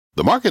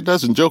The market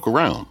doesn't joke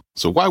around,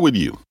 so why would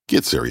you?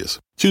 Get serious.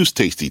 Choose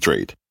Tasty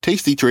Trade.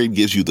 Tasty Trade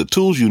gives you the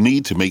tools you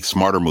need to make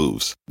smarter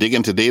moves. Dig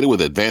into data with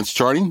advanced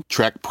charting,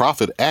 track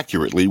profit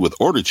accurately with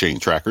order chain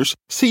trackers,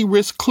 see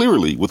risk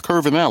clearly with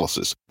curve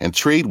analysis, and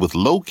trade with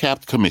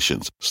low-capped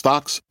commissions,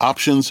 stocks,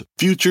 options,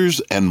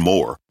 futures, and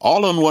more.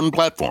 All on one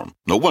platform.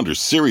 No wonder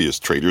serious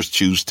traders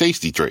choose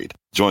Tasty Trade.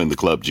 Join the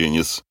club,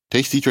 genius.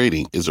 Tasty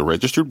Trading is a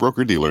registered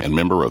broker-dealer and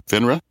member of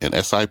FINRA and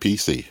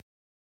SIPC.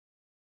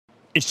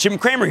 It's Jim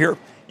Cramer here.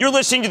 You're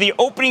listening to the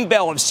opening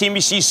bell of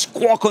CNBC's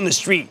Squawk on the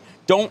Street.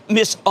 Don't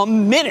miss a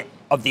minute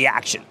of the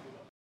action.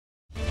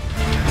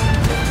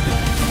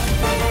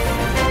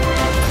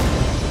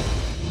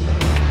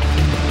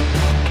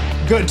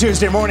 Good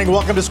Tuesday morning.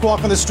 Welcome to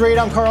Squawk on the Street.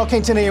 I'm Carl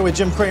Quintanilla with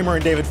Jim Cramer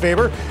and David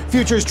Faber.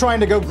 Futures trying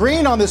to go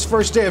green on this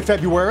first day of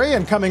February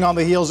and coming on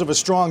the heels of a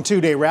strong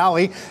two-day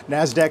rally.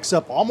 Nasdaq's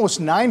up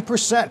almost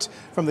 9%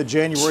 from the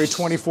January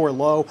 24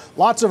 low.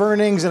 Lots of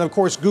earnings and, of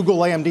course, Google,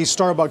 AMD,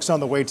 Starbucks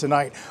on the way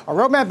tonight. Our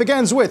roadmap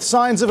begins with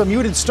signs of a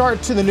muted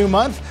start to the new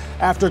month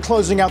after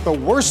closing out the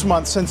worst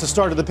month since the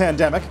start of the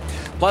pandemic.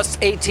 Plus,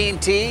 AT&T,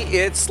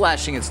 it's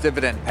slashing its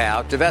dividend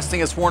payout, divesting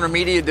its Warner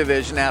Media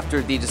division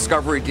after the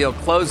Discovery deal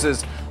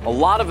closes. A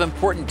lot of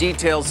important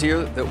details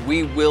here that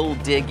we will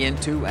dig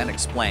into and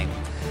explain.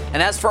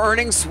 And as for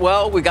earnings,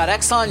 well, we got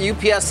Exxon,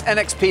 UPS,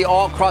 NXP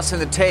all crossing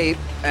the tape,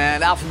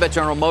 and Alphabet,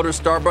 General Motors,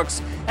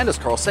 Starbucks, and as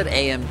Carl said,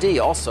 AMD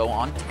also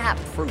on tap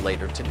for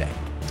later today.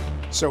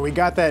 So we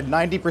got that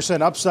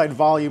 90% upside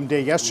volume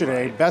day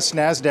yesterday, best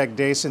NASDAQ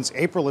day since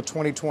April of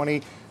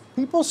 2020.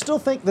 People still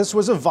think this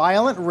was a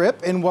violent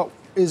rip in what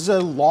is a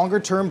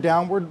longer-term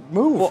downward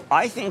move. Well,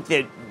 I think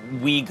that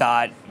we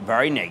got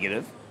very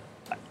negative.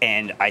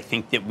 And I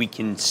think that we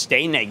can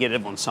stay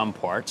negative on some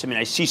parts. I mean,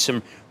 I see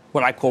some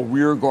what I call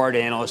rear guard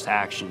analyst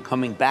action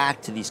coming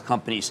back to these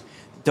companies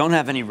that don't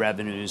have any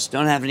revenues,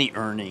 don't have any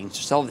earnings,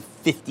 sell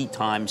 50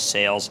 times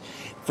sales.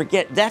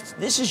 Forget that.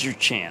 This is your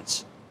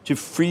chance to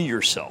free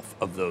yourself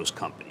of those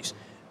companies.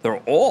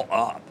 They're all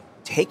up.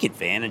 Take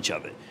advantage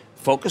of it.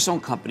 Focus on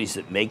companies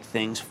that make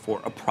things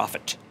for a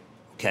profit,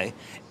 okay?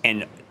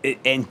 And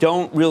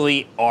don't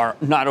really are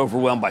not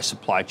overwhelmed by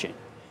supply chain.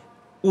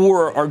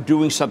 Or are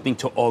doing something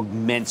to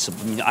augment.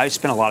 I mean, I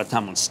spent a lot of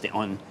time on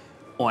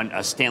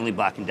Stanley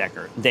Black &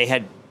 Decker. They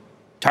had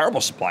terrible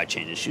supply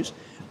chain issues,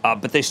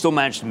 but they still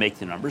managed to make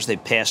the numbers. They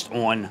passed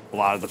on a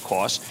lot of the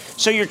costs.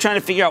 So you're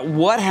trying to figure out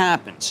what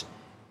happens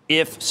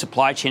if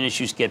supply chain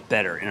issues get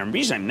better. And the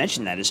reason I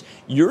mention that is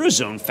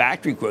Eurozone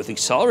factory growth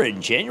accelerated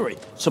in January.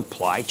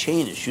 Supply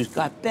chain issues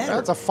got better.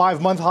 That's a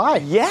 5-month high.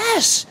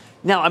 Yes.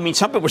 Now, I mean,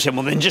 some people say,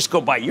 well, then just go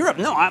buy Europe.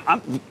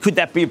 No, could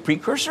that be a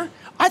precursor?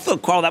 I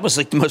thought, Carl, that was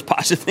like the most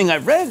positive thing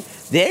I've read.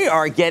 They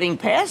are getting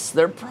past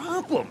their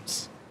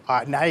problems.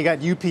 Now you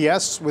got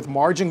UPS with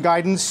margin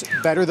guidance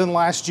better than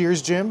last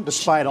year's, Jim,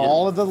 despite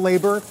all of the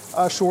labor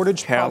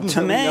shortage problems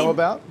that we know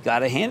about. Got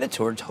to hand it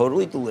to her.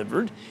 Totally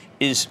delivered.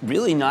 Is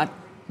really not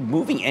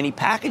moving any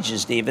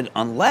packages, David,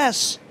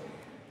 unless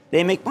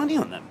they make money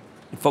on them.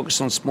 And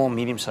focus on small,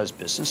 medium-sized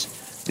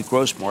business. The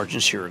gross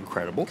margins here are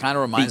incredible. Kind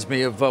of reminds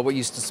me of what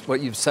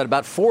you've said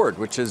about Ford,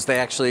 which is they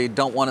actually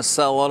don't want to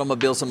sell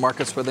automobiles in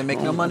markets where they make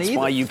no money. That's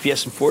why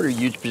UPS and Ford are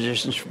huge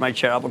positions for my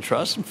charitable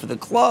trust and for the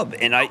club.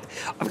 And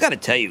I've got to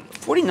tell you,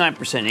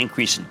 49%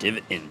 increase in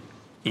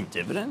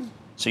dividend,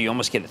 so you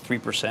almost get a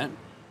 3%.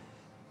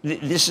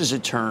 This is a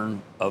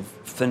turn of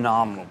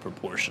phenomenal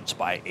proportions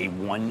by a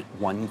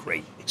one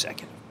great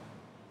executive.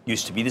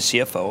 Used to be the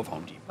CFO of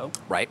Home Depot.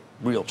 Right.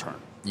 Real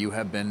turn.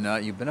 You've been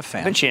a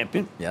fan. Been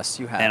champion. Yes,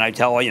 you have. And I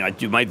tell I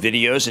do my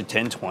videos at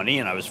 10:20,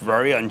 and I was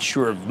very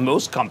unsure of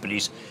most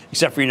companies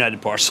except for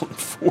United Parcel and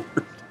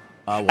Ford.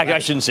 I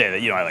shouldn't say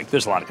that.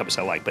 There's a lot of companies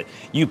I like, but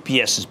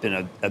UPS has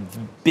been a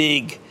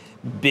big.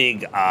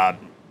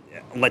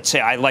 Let's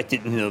say I liked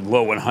it in the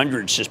low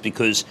 100s just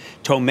because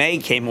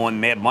Tomei came on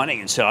Mad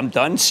Money and said, I'm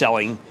done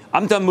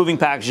moving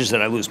packages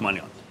that I lose money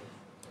on.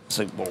 It's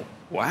like, well,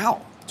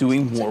 wow.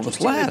 Doing more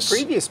with less. The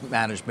previous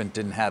management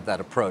didn't have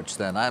that approach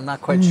then. I'm not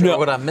quite sure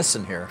what I'm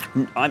missing here.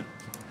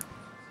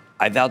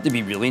 I vowed to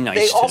be really nice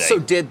today. They also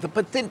did,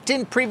 but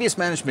didn't previous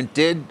management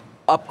did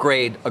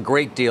upgrade a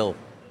great deal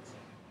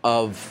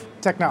of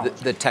technology.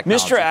 The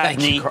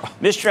technology.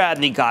 Mr.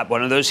 Abney got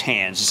one of those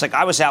hands. It's like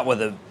I was out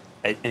with an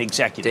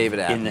executive. David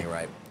Abney,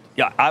 right.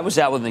 Yeah, I was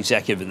out with an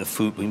executive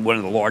in one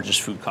of the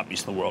largest food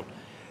companies in the world.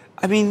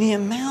 I mean, the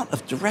amount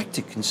of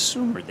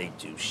direct-to-consumer they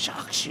do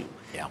shocks you.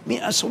 Yeah. I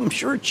mean, so I'm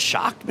sure it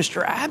shocked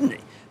Mr. Abney.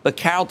 But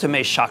Carol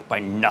Tomei is shocked by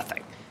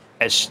nothing.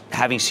 As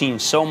having seen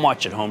so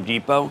much at Home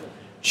Depot,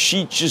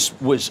 she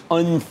just was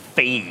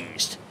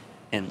unfazed.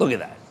 And look at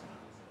that.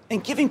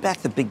 And giving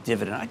back the big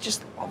dividend, I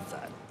just love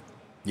that.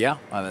 Yeah.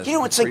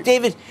 It's like,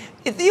 David,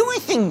 the only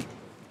thing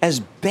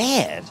as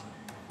bad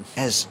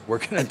as We're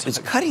gonna as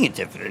cutting a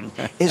dividend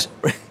is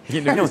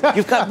you've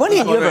got money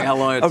and you have how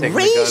long it a takes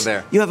me to go raise.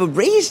 there. You have a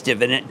raised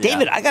dividend. Yeah.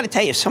 David, I got to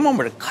tell you, if someone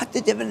were to cut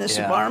the dividend in this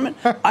environment,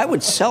 I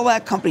would sell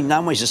that company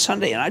 9 ways a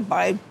Sunday, and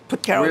I'd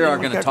put Carol. We are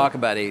going to talk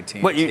about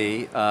AT&T what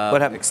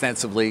happened?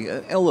 extensively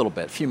in a little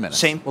bit, a few minutes.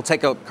 Same. We'll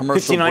take a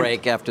commercial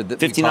break after the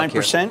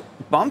 59%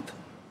 bump.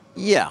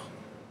 Yeah.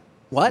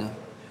 What?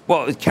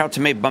 Well, Carol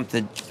Tomei bumped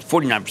the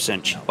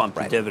 49%. She bumped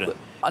the dividend.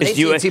 On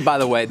AT&T, by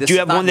the way, this do you is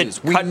have not one news.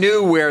 that We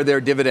knew where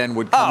their dividend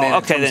would come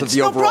in terms of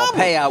the overall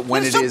payout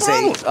when it is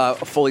a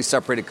fully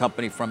separated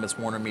company from its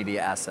Warner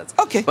Media assets.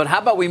 Okay. But how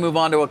about we move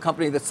on to a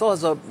company that still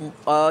has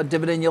a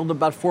dividend yield of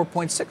about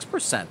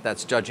 4.6%?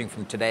 That's judging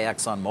from today,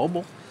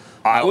 ExxonMobil.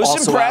 I was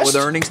also impressed. out with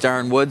earnings.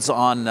 Darren Woods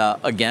on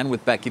again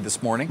with Becky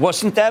this morning.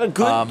 Wasn't that a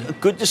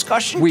good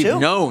discussion? We've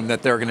known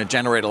that they're going to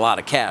generate a lot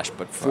of cash,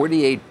 but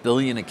 $48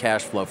 billion in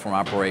cash flow from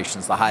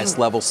operations, the highest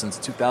level since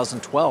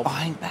 2012.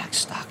 Buying back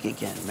stock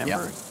again.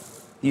 Remember, Yeah.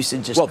 you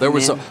said just. Well, there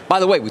was. By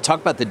the way, we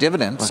talked about the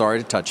dividend. Sorry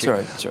to touch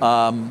you. Sorry.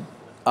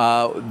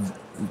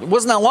 It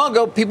wasn't that long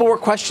ago. People were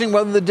questioning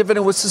whether the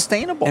dividend was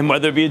sustainable. And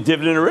whether it be a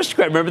dividend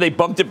aristocrat. Remember, they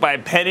bumped it by a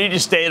penny to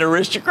stay an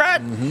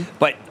aristocrat. Mm-hmm.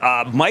 But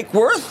Mike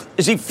Wirth,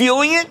 is he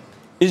feeling it?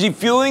 Is he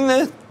feeling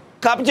the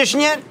competition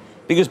yet?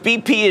 Because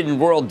BP and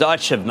Royal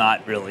Dutch have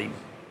not really,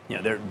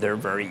 they're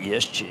very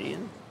ESG.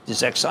 And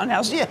does Exxon,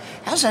 how's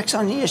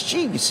Exxon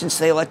ESG since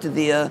they elected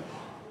the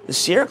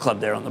Sierra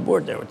Club there on the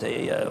board there with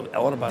the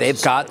Ellen. They've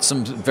got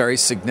some very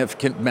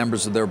significant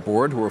members of their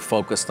board who are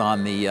focused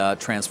on the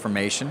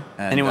transformation.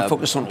 And, anyone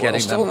focused on oil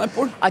still on that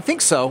board? I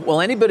think so. Well,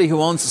 anybody who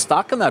owns the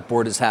stock on that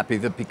board is happy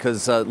that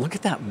because look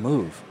at that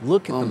move.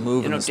 Look at the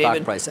move in the David,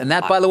 stock price. And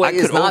that, by the way,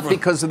 is not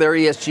because of their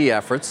ESG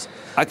efforts.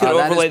 I could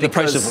overlay the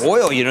price of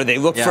oil. They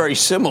look very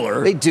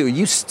similar. They do.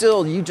 You just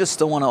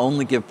still want to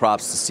only give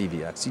props to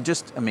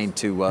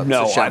CVX.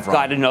 No, I've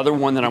got another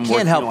one that I'm working on.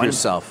 You can't help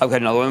yourself. I've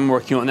got another one I'm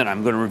working on that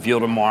I'm going to reveal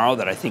tomorrow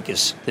that I think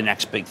is the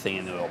next big thing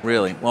in the oil.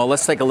 Really? Well,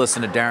 let's take a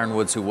listen to Darren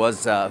Woods, who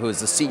is the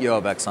CEO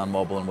of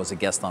ExxonMobil and was a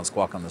guest on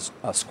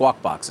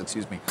Squawk Box,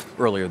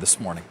 earlier this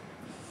morning.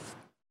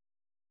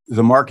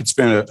 The market's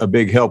been a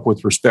big help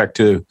with respect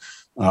to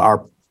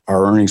our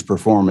earnings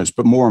performance,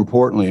 but more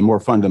importantly and more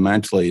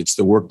fundamentally, it's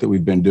the work that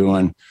we've been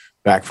doing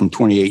back from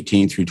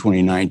 2018 through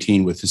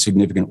 2019 with the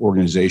significant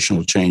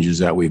organizational changes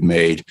that we've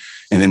made,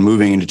 and then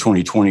moving into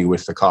 2020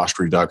 with the cost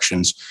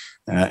reductions.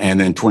 And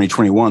then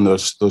 2021,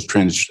 those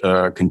trends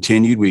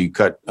continued. We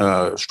cut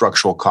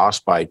structural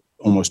costs by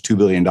almost $2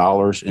 billion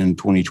in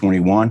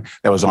 2021.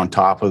 That was on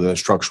top of the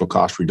structural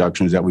cost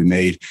reductions that we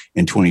made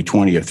in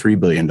 2020 of $3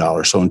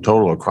 billion. So in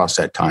total, across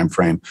that time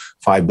frame,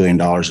 $5 billion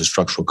of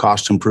structural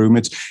cost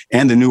improvements.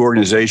 And the new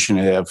organization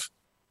have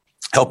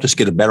helped us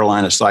get a better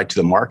line of sight to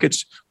the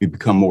markets. We've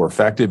become more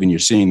effective, and you're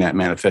seeing that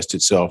manifest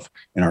itself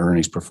in our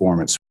earnings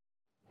performance.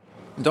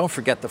 Don't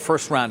forget the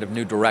first round of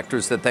new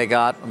directors that they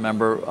got.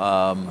 Remember,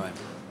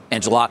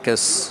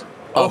 Angelakis,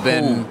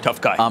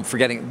 tough guy. I'm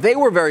forgetting. They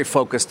were very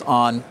focused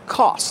on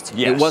cost.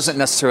 Yes. It wasn't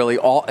necessarily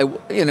all.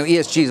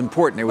 ESG is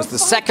important. It was the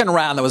second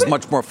round that was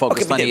much more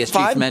focused on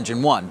ESG from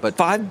Engine One. But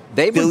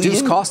they've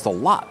reduced cost a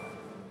lot.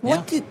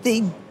 What did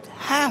they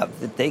have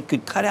that they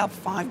could cut out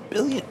 $5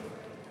 billion?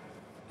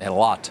 A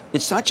lot.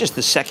 It's not just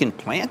the second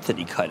plant that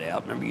he cut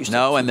out.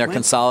 Remember, and they're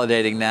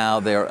consolidating now.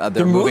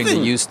 They're moving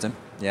to Houston.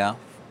 Yeah.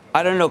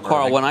 I don't know,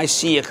 Carl. When I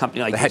see a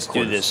company like this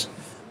do this,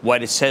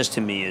 what it says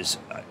to me is,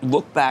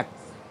 look back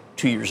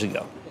 2 years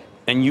ago,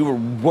 and you were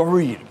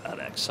worried about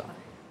Exxon,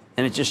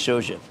 and it just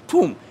shows you,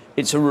 boom.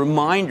 It's a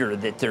reminder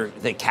that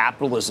the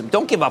capitalism.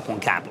 Don't give up on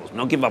capitalism.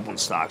 Don't give up on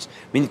stocks.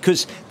 I mean,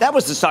 because that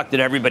was the stock that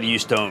everybody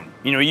used to own.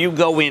 You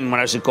go in when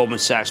I was at Goldman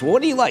Sachs. Well,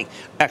 what do you like?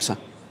 Exxon.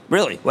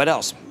 Really? What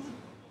else?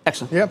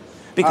 Exxon. Yep.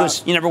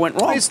 Because you never went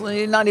wrong.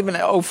 Obviously, not even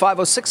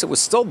 05, 06. It was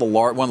still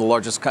one of the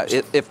largest,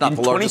 if not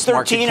the largest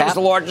market cap. In 2013, it was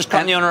the largest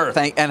company on earth.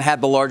 And had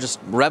the largest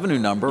revenue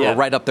number,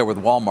 right up there with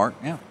Walmart.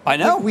 Yeah, I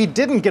know. We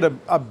didn't get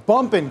a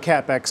bump in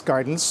CapEx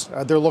guidance.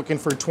 They're looking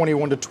for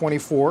 21 to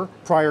 24,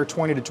 prior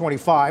 20 to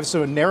 25,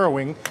 so a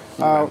narrowing.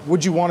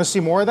 Would you want to see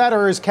more of that,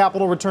 or is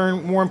capital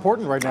return more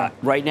important right now?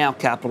 Right now,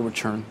 capital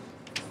return.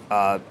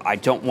 I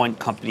don't want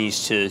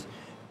companies to.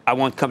 I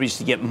want companies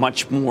to get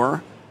much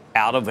more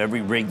out of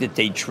every rig that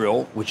they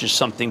drill, which is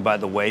something, by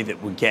the way,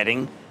 that we're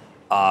getting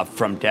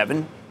from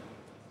Devon,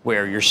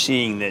 where you're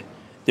seeing that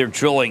they're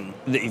drilling,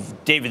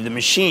 David, the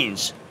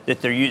machines, that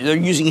they're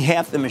using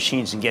half the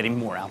machines and getting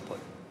more output.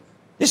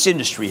 This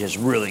industry has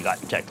really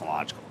gotten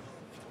technological.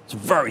 It's a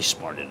very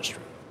smart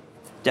industry.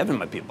 Devon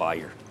might be a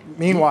buyer.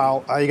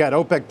 Meanwhile, you got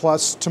OPEC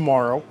Plus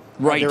tomorrow.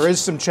 Right. There is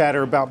some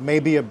chatter about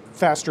maybe a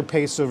faster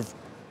pace of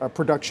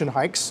production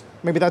hikes.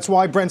 Maybe that's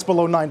why Brent's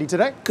below 90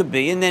 today. Could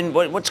be. And then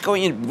what's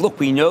going in?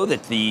 Look, we know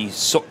that the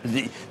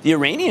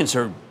Iranians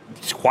are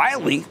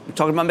quietly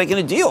talking about making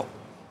a deal.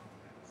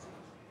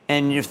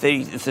 And if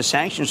the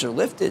sanctions are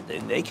lifted,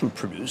 they can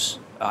produce.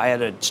 I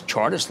had a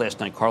chartist last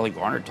night, Carly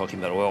Garner, talking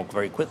about oil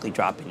very quickly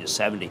dropping to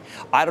 70.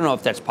 I don't know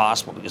if that's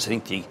possible because I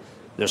think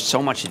There's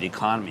so much of the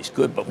economy is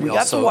good, but we got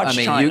also, to watch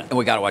China.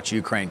 We got to watch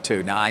Ukraine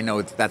too. Now I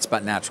know that's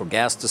about natural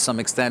gas to some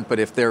extent, but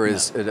if there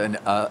is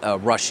a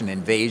Russian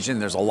invasion,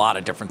 there's a lot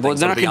of different things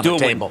that will be on the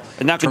table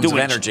in terms of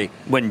energy.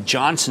 When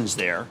Johnson's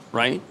there,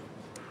 right?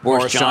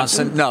 Boris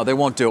Johnson? No, they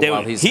won't do it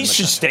while he's. He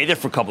should stay there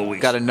for a couple of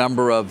weeks. Got a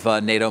number of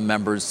NATO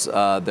members,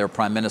 their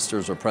prime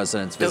ministers or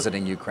presidents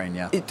visiting Ukraine.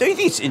 Yeah. Don't you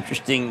think it's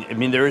interesting? I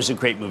mean, there is a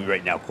great movie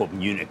right now called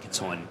Munich.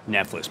 It's on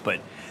Netflix, but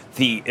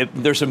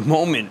there's a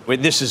moment where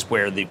this is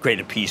where the Great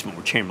Appeasement,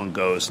 where Chamberlain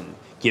goes and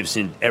gives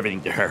in everything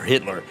to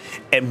Hitler,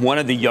 and one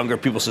of the younger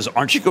people says,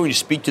 "Aren't you going to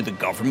speak to the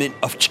government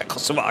of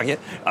Czechoslovakia?"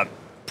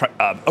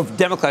 Of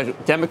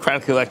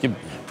democratically elected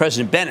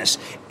President Benes,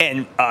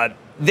 and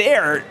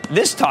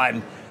this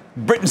time.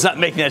 Britain's not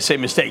making that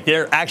same mistake.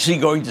 They're actually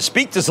going to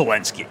speak to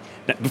Zelensky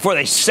before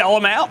they sell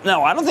him out.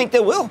 No, I don't think they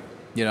will.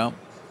 I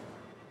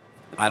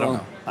don't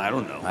know. I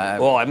don't know.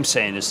 All I'm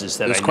saying is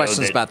that there's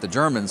questions about the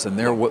Germans and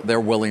their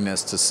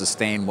willingness to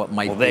sustain what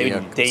might be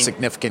a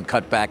significant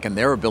cutback in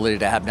their ability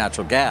to have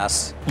natural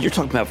gas. You're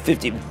talking about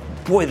 50.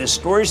 Boy, the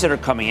stories that are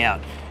coming out.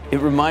 It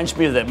reminds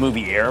me of that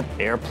movie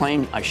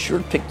Airplane. I sure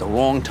picked the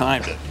wrong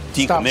time to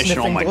decommission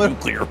all my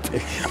nuclear.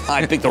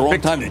 I picked the wrong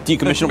time to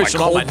decommission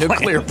all my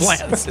nuclear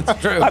plants.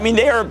 It's true. I mean,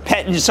 they are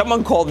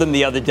someone called them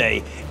the other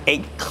day a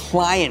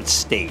client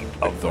state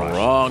of the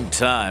wrong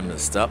time to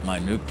stop my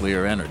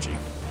nuclear energy.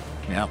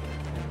 Yeah.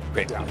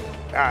 Great.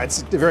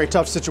 It's a very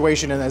tough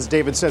situation, and as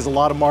David says, a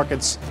lot of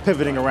markets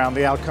pivoting around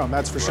the outcome,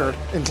 that's for sure,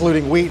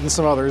 including wheat and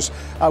some others.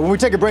 When we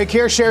take a break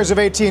here, shares of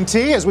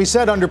AT&T, as we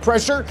said, under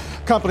pressure.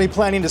 Company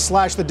planning to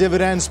slash the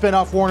dividend, spin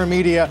off Warner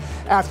Media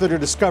after the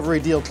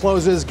Discovery deal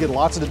closes. Get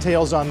lots of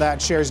details on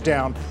that. Shares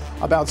down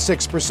about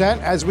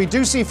 6%. As we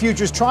do see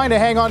futures trying to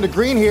hang on to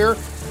green here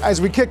as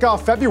we kick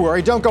off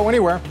February. Don't go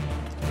anywhere.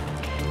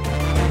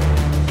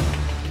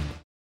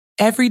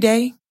 Every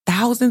day,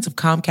 thousands of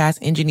Comcast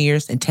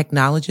engineers and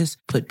technologists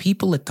put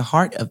people at the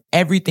heart of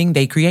everything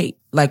they create.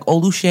 Like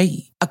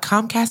Oluseyi, a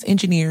Comcast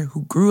engineer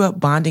who grew up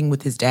bonding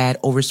with his dad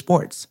over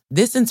sports.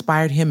 This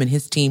inspired him and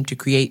his team to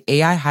create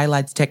AI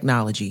Highlights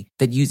technology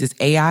that uses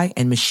AI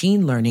and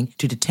machine learning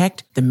to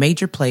detect the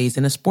major plays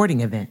in a sporting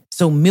event.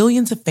 So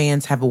millions of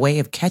fans have a way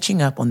of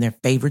catching up on their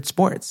favorite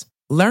sports.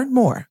 Learn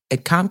more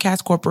at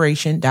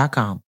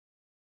ComcastCorporation.com.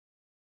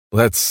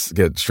 Let's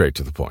get straight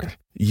to the point.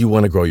 You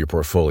want to grow your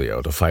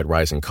portfolio to fight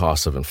rising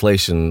costs of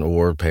inflation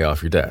or pay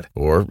off your debt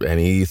or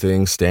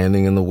anything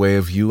standing in the way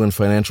of you and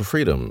financial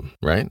freedom,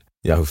 right?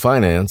 Yahoo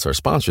Finance, our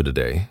sponsor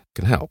today,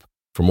 can help.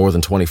 For more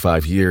than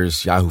 25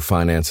 years, Yahoo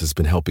Finance has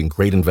been helping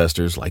great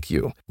investors like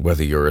you.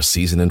 Whether you're a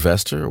seasoned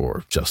investor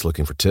or just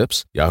looking for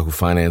tips, Yahoo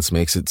Finance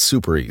makes it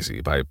super easy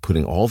by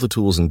putting all the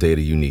tools and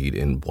data you need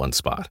in one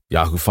spot.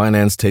 Yahoo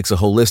Finance takes a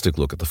holistic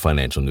look at the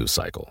financial news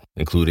cycle,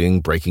 including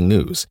breaking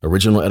news,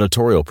 original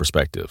editorial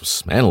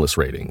perspectives, analyst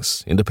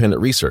ratings, independent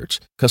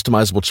research,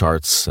 customizable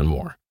charts, and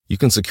more. You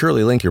can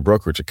securely link your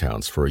brokerage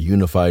accounts for a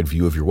unified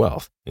view of your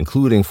wealth,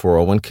 including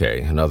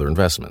 401k and other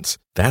investments.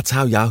 That's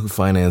how Yahoo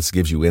Finance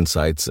gives you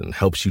insights and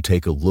helps you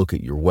take a look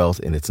at your wealth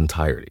in its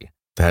entirety.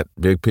 That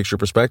big picture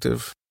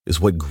perspective is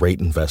what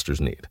great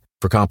investors need.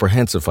 For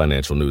comprehensive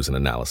financial news and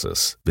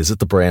analysis, visit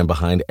the brand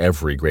behind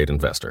every great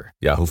investor,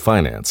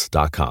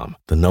 yahoofinance.com,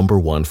 the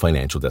 #1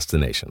 financial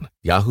destination,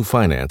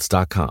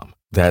 yahoofinance.com.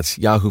 That's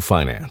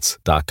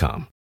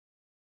yahoofinance.com.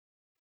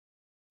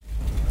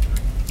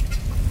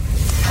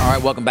 All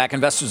right, welcome back.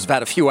 Investors have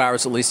had a few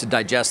hours at least to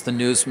digest the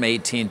news from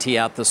AT&T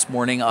out this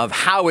morning of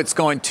how it's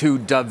going to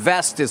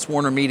divest its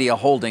Warner Media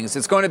holdings.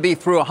 It's going to be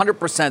through a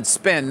 100%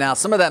 spin. Now,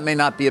 some of that may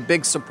not be a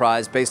big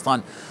surprise based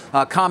on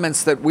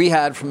comments that we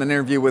had from an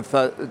interview with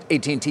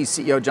AT&T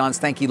CEO John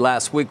Stankey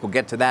last week. We'll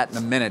get to that in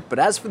a minute. But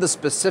as for the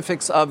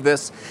specifics of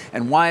this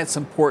and why it's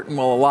important,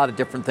 well, a lot of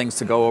different things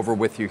to go over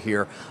with you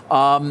here.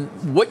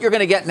 What you're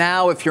going to get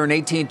now if you're an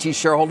AT&T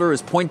shareholder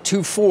is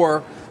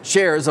 0.24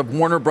 shares of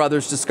Warner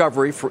Brothers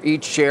Discovery for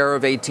each share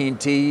of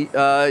AT&T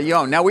you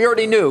own. Now, we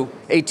already knew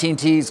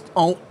AT&T's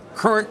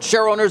current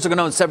share owners are going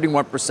to own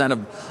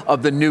 71%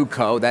 of the new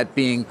co, that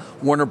being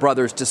Warner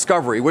Brothers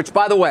Discovery, which,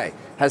 by the way,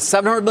 has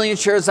 700 million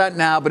shares out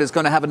now, but is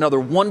going to have another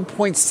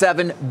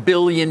 1.7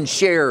 billion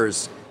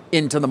shares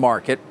into the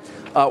market,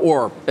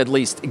 or at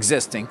least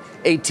existing.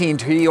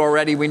 AT&T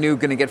already, we knew,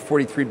 going to get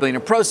 43 billion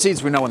in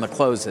proceeds. We know when the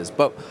close is.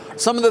 But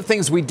some of the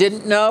things we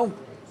didn't know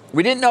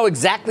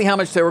exactly how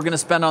much they were going to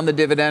spend on the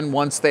dividend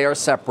once they are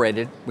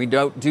separated. We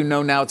do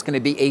know now it's going to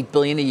be $8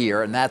 billion a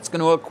year, and that's going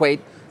to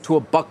equate to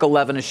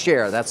 $1.11 a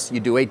share. That's, you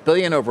do $8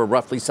 billion over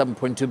roughly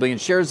 7.2 billion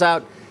shares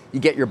out, you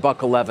get your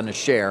 $1.11 a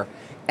share.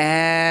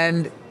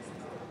 And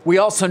we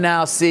also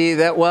now see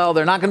that, well,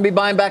 they're not going to be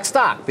buying back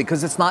stock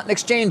because it's not an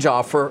exchange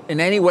offer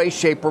in any way,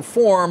 shape, or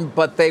form,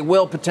 but they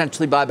will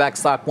potentially buy back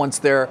stock once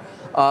their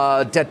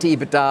debt to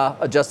EBITDA,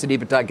 adjusted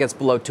EBITDA, gets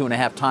below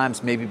 2.5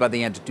 times, maybe by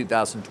the end of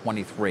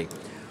 2023.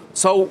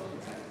 So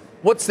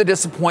what's the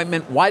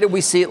disappointment? Why did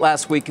we see it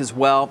last week as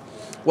well?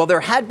 Well,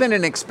 there had been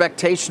an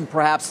expectation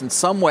perhaps in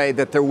some way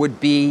that there would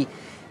be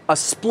a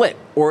split,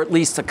 or at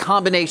least a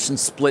combination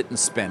split and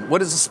spin.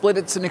 What is a split?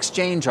 It's an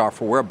exchange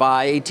offer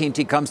whereby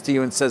AT&T comes to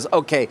you and says,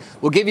 okay,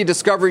 we'll give you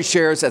Discovery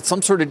shares at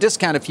some sort of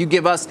discount if you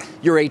give us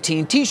your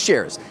AT&T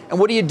shares. And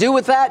what do you do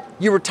with that?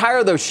 You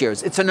retire those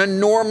shares. It's an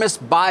enormous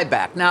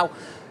buyback. Now,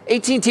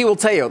 AT&T will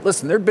tell you,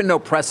 listen, there'd been no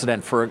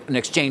precedent for an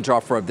exchange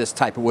offer of this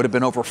type. It would have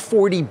been over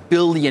 $40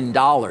 billion.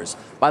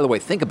 By the way,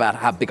 think about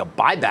how big a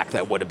buyback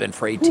that would have been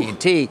for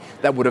AT&T.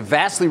 That would have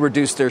vastly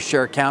reduced their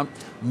share count,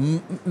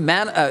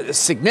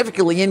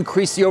 significantly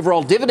increased the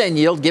overall dividend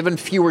yield given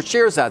fewer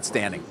shares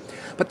outstanding.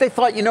 But they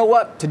thought, you know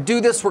what, to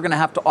do this, we're going to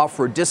have to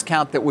offer a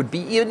discount that would be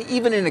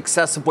even in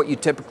excess of what you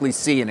typically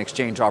see in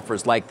exchange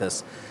offers like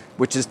this,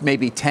 which is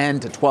maybe 10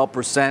 to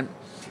 12%.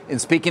 In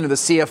speaking to the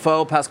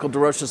CFO, Pascal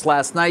Desroches,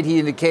 last night, he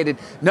indicated,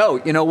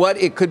 no, you know what,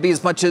 it could be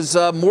as much as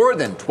more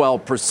than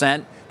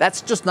 12%.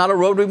 That's just not a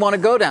road we want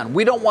to go down.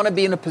 We don't want to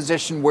be in a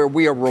position where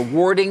we are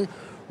rewarding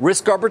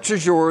risk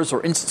arbitrageurs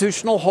or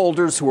institutional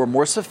holders who are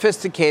more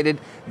sophisticated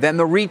than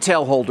the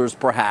retail holders,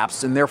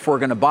 perhaps, and therefore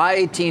going to buy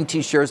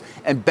AT&T shares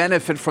and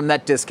benefit from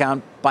that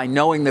discount by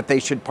knowing that they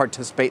should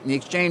participate in the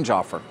exchange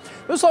offer.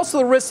 There's also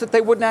the risk that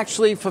they wouldn't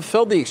actually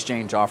fulfill the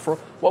exchange offer.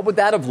 What would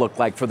that have looked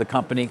like for the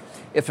company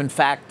if, in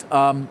fact,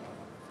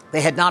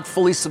 they had not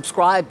fully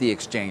subscribed the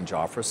exchange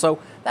offer? So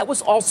that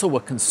was also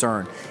a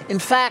concern. In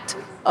fact,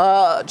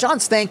 John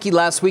Stankey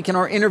last week in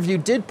our interview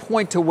did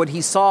point to what he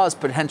saw as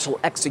potential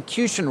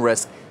execution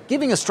risk,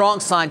 giving a strong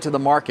sign to the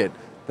market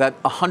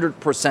that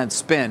 100%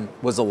 spin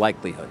was a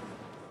likelihood.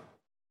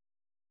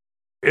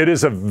 It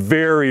is a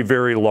very,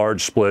 very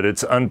large split.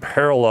 It's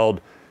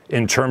unparalleled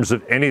in terms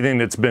of anything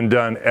that's been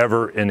done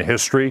ever in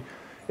history.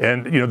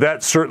 And,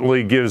 that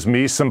certainly gives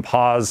me some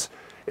pause.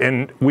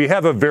 And we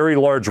have a very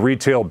large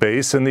retail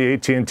base in the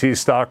AT&T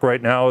stock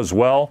right now as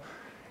well.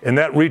 And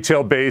that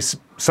retail base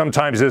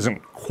sometimes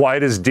isn't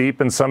quite as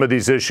deep in some of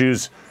these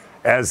issues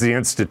as the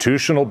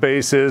institutional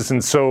base is.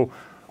 And so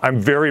I'm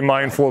very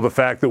mindful of the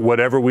fact that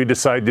whatever we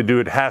decide to do,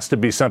 it has to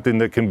be something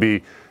that can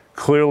be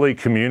clearly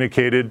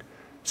communicated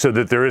so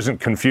that there isn't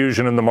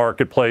confusion in the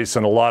marketplace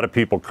and a lot of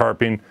people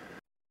carping.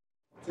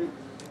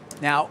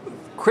 Now,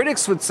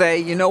 critics would say,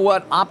 you know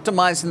what,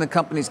 optimizing the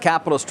company's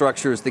capital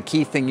structure is the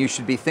key thing you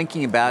should be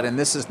thinking about, and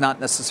this is not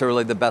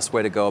necessarily the best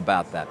way to go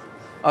about that.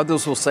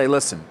 Others will say,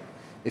 listen,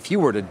 if you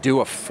were to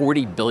do a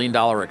 $40 billion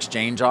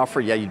exchange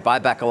offer, yeah, you'd buy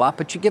back a lot,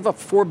 but you give up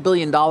 $4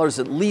 billion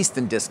at least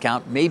in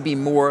discount, maybe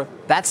more.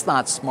 That's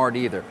not smart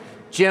either.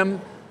 Jim,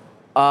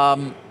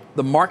 the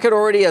market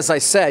already, as I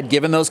said,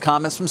 given those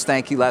comments from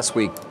Stankey last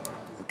week,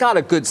 got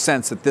a good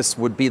sense that this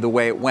would be the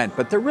way it went.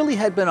 But there really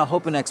had been a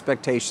hope and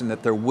expectation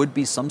that there would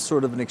be some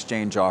sort of an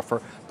exchange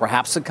offer,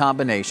 perhaps a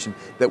combination,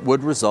 that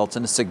would result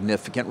in a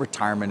significant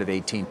retirement of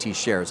AT&T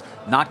shares.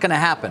 Not going to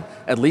happen,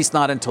 at least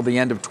not until the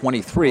end of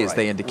 23, as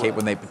they indicate,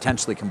 when they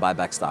potentially can buy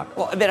back stock.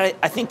 Well,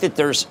 I think that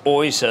there's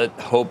always a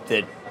hope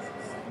that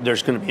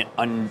there's going to be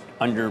an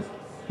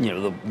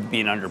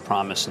under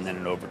promise and then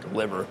an over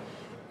deliver.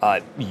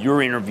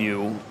 Your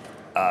interview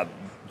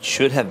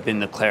should have been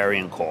the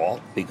clarion call,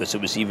 because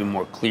it was even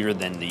more clear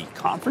than the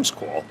conference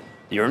call,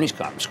 the earnings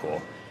conference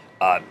call.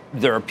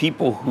 There are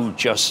people who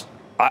just,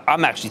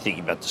 I'm actually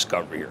thinking about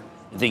Discovery here.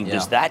 I think,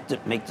 does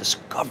that make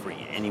Discovery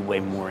in any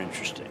way more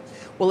interesting?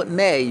 Well, it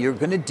may. You're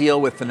going to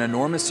deal with an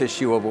enormous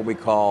issue of what we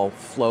call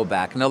flow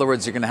back. In other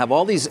words, you're going to have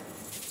all these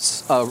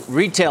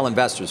retail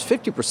investors,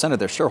 50% of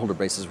their shareholder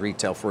base is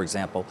retail, for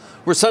example,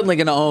 who are suddenly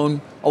going to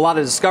own a lot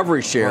of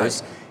Discovery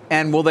shares. Right.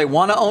 And will they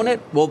want to own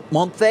it? Well,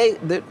 won't they?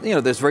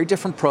 There's very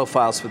different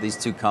profiles for these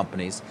two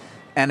companies.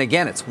 And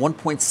again, it's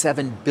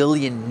 1.7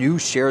 billion new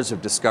shares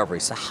of Discovery.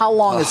 So how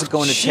long is it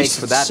going to take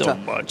for that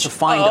to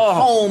find a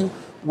home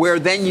where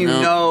then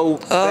know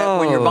that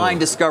when you're buying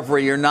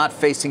Discovery, you're not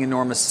facing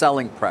enormous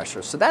selling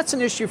pressure? So that's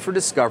an issue for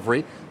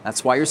Discovery.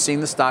 That's why you're seeing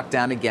the stock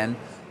down again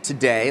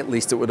today. At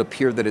least it would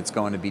appear that it's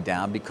going to be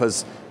down,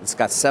 because it's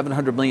got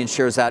 700 million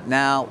shares out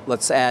now.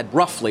 Let's add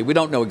roughly, we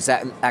don't know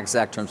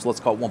exact terms, let's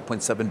call it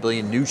 1.7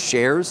 billion new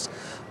shares.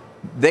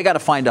 They got to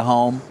find a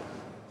home.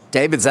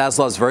 David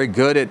Zaslav is very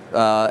good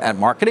at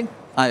marketing.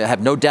 I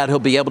have no doubt he'll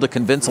be able to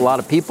convince a lot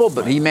of people,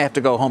 but he may have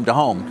to go home to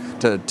home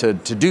to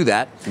do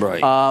that.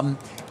 Right.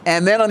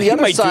 And then on the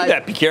other side, he might do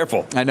that. Be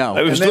careful. I know.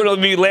 It was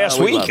literally me last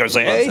week. I was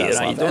like,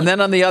 hey. And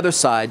then on the other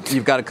side,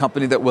 you've got a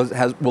company that will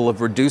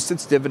have reduced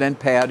its dividend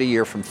payout a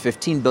year from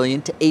 $15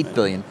 billion to $8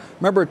 billion.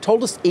 Remember, it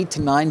told us $8 to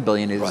 $9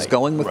 billion. It is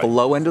going with the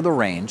low end of the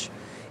range.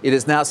 It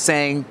is now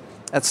saying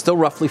that's still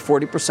roughly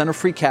 40% of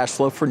free cash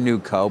flow for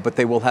NewCo, but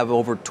they will have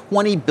over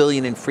 $20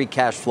 billion in free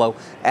cash flow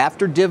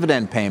after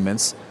dividend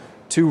payments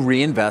to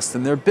reinvest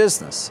in their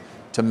business,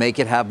 to make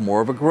it have more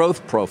of a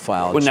growth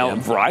profile. Well, now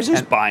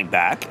Verizon's buying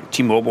back.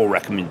 T-Mobile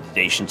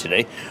recommendation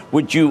today.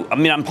 Would you? I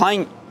mean,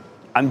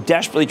 I'm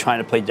desperately trying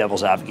to play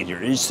devil's advocate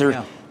here. Is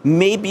there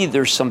maybe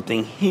there's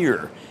something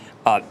here?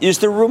 Is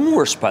there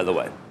remorse, by the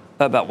way,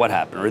 about what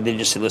happened, or did they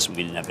just say, "Listen,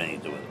 we didn't have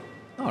anything to do with it"?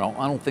 No,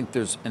 I don't think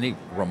there's any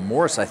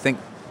remorse.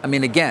 I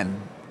mean,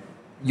 again,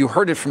 you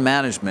heard it from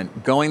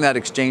management, going that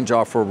exchange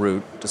offer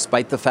route,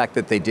 despite the fact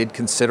that they did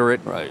consider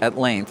it at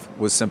length,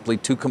 was simply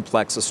too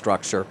complex a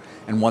structure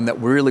and one that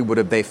really would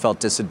have, they felt,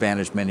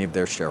 disadvantaged many of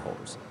their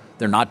shareholders.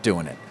 They're not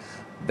doing it.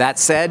 That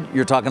said,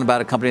 you're talking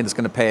about a company that's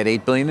going to pay at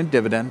 $8 billion in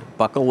dividend,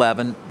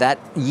 $1.11. That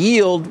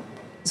yield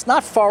is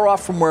not far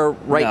off from where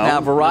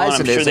now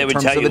Verizon is in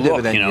terms of the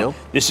dividend yield.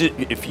 This is,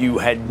 if you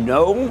had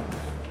nothing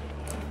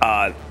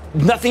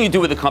to do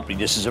with the company,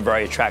 this is a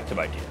very attractive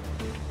idea.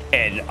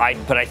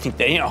 But I think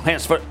that,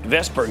 Hans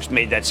Vestberg's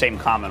made that same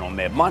comment on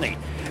Mad Money.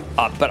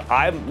 But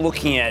I'm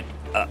looking at,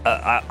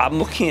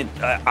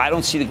 I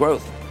don't see the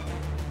growth.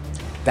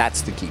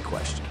 That's the key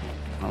question.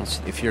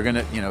 If you're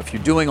if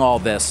you're doing all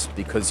this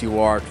because you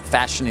are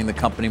fashioning the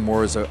company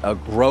more as a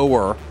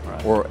grower,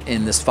 or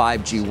in this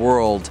 5G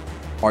world,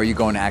 are you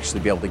going to actually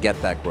be able to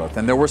get that growth?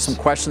 And there were some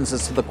questions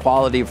as to the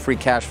quality of free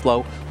cash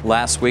flow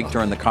last week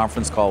during the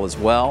conference call as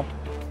well.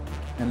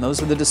 And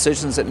those are the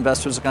decisions that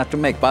investors are going to have to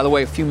make. By the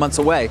way, a few months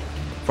away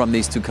from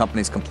these two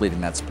companies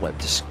completing that split.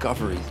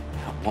 Discovery,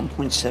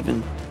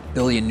 1.7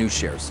 billion new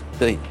shares.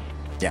 Billion.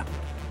 Yeah,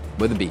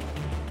 with a B.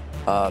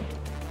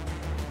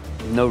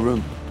 No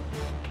room.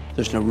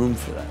 There's no room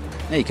for that.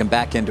 Yeah, you can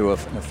back into an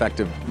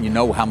effective,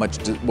 how much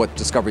what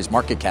Discovery's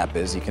market cap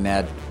is. You can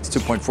add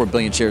 2.4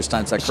 billion shares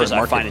times that current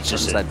market, I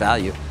find that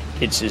value.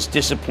 It's as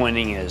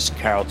disappointing as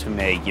Carol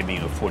Tomei giving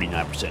you a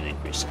 49%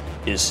 increase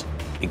is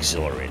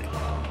exhilarating.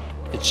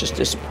 It's just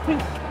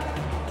disappointing.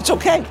 It's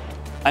okay.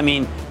 I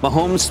mean,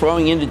 Mahomes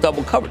throwing into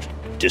double coverage.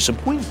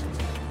 Disappointing.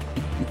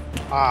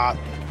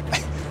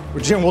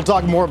 Jim, we'll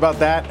talk more about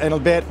that in a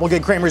bit. We'll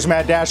get Cramer's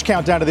Mad Dash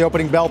countdown to the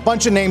opening bell.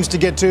 Bunch of names to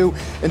get to,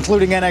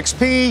 including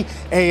NXP,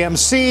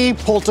 AMC,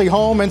 Pulte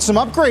Home, and some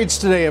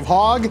upgrades today of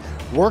Hog,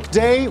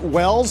 Workday,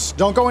 Wells.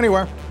 Don't go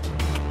anywhere.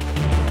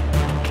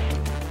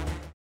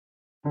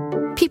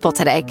 People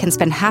today can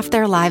spend half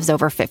their lives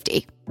over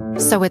 50.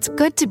 So it's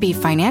good to be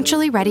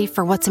financially ready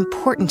for what's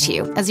important to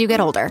you as you get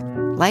older,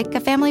 like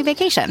a family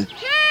vacation.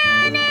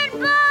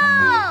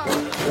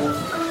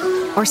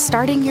 Or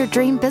starting your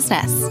dream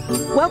business.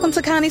 Welcome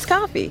to Connie's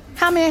Coffee.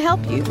 How may I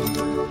help you?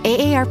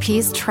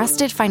 AARP's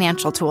trusted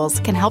financial tools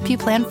can help you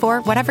plan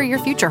for whatever your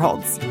future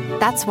holds.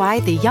 That's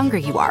why the younger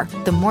you are,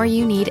 the more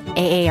you need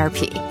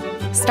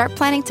AARP. Start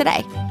planning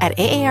today at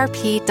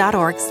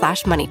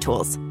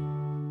aarp.org/moneytools.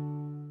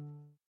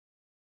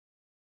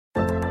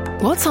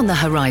 What's on the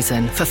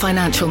horizon for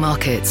financial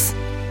markets?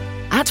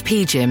 At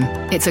PGIM,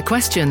 it's a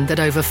question that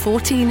over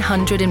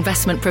 1,400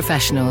 investment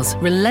professionals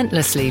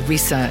relentlessly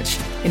research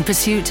in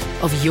pursuit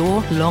of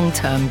your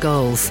long-term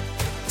goals.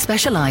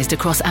 Specialized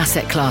across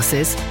asset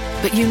classes,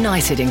 but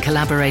united in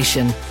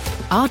collaboration,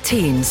 our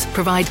teams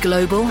provide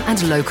global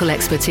and local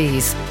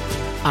expertise.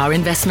 Our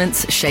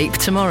investments shape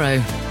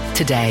tomorrow,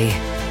 today.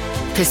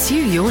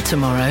 Pursue your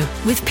tomorrow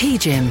with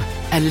PGIM,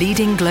 a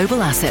leading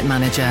global asset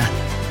manager.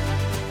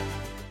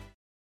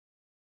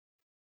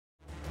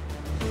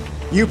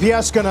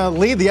 UPS going to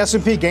lead the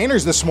S&P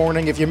gainers this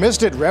morning. If you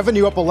missed it,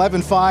 revenue up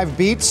 11.5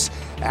 beats.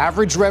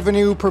 Average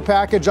revenue per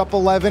package up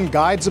 11.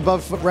 Guides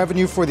above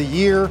revenue for the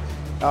year.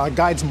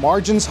 Guides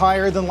margins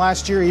higher than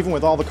last year, even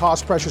with all the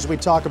cost pressures we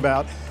talk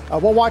about.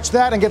 We'll watch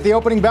that and get the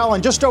opening bell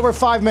in just over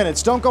 5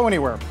 minutes. Don't go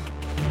anywhere.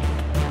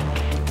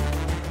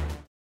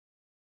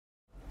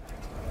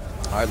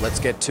 All right,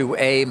 let's get to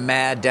a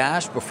Mad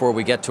Dash before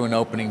we get to an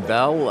opening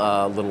bell,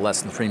 a little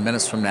less than 3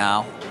 minutes from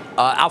now.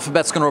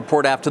 Alphabet's going to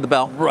report after the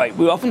bell. Right.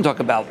 We often talk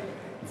about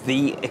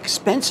the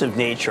expensive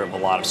nature of a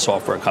lot of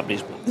software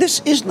companies. This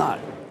is not.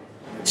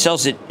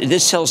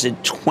 This sells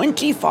at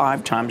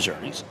 25 times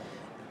earnings.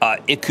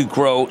 It could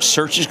grow.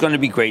 Search is going to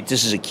be great.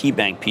 This is a key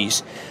bank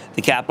piece.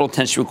 The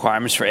capital-intensive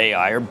requirements for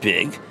AI are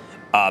big.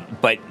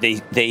 But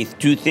they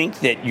do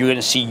think that you're going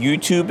to see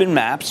YouTube and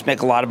Maps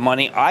make a lot of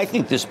money. I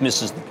think this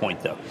misses the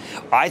point, though.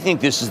 I think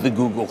this is the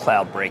Google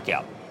Cloud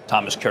breakout,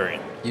 Thomas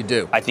Kurian. You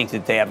do. I think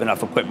that they have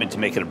enough equipment to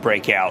make it a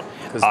breakout.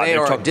 Because they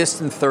are a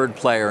distant third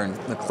player in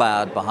the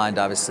cloud behind,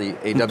 obviously,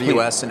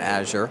 AWS and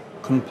Azure.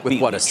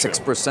 With what, a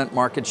 6%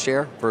 market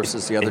share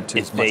versus the other two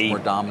is much more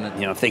dominant?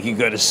 If they could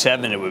go to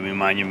 7, it would be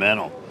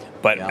monumental.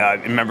 But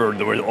remember,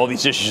 there were all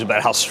these issues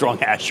about how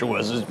strong Azure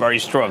was. It was very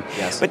strong.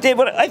 Yes. But Dave,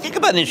 what I think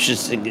about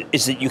interesting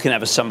is that you can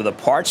have a sum of the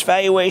parts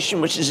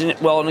valuation, which is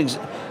well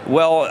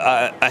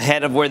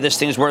ahead of where this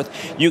thing is worth.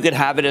 You could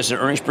have it as an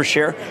earnings per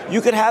share.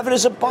 You could have it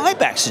as a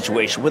buyback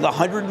situation with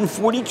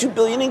 $142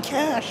 billion in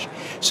cash.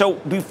 So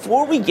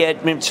before we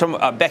get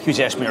Becky was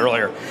asking me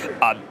earlier.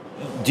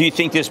 Do you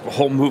think this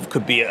whole move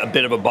could be a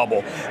bit of a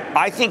bubble?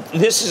 I think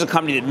this is a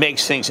company that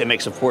makes things and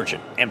makes a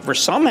fortune. And for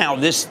somehow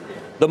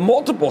the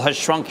multiple has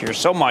shrunk here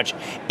so much,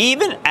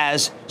 even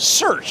as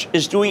search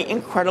is doing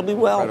incredibly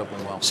well.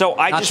 So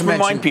I just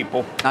remind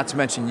people. Not to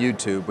mention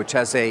YouTube, which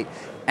has a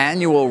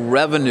annual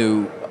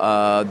revenue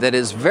that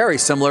is very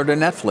similar to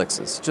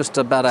Netflix's, just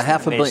about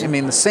 $500 million. I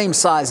mean, the same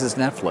size as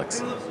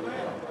Netflix.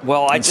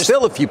 Well,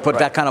 still, if you put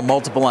that kind of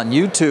multiple on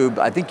YouTube,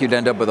 I think you'd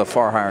end up with a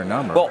far higher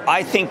number. Well,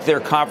 I think their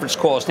conference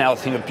call is now a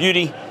thing of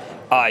beauty.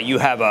 You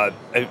have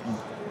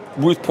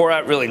Ruth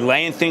Porat really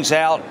laying things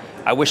out.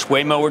 I wish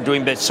Waymo were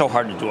doing, but it's so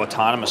hard to do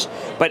autonomous.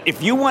 But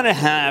if you want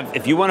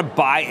to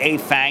buy a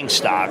FANG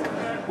stock,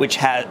 which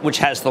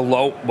has the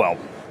low, well,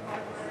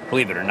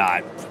 believe it or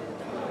not,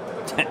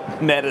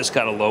 Meta's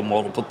got a low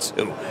multiple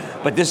too.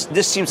 But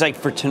this seems like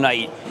for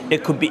tonight,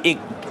 it could be,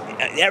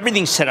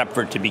 everything's set up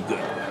for it to be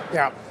good.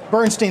 Yeah.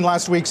 Bernstein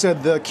last week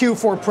said the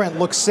Q4 print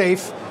looks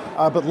safe,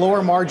 but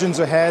lower margins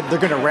ahead. They're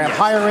going to ramp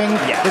hiring.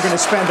 Yes. They're going to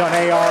spend on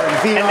AR and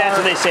VR. And that's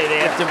what they say. They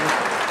have to.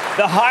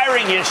 The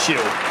hiring issue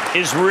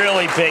is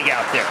really big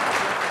out there.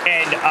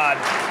 And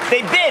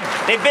they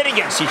bid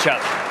against each other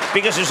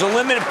because there's a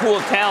limited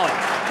pool of talent.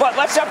 But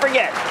let's not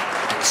forget,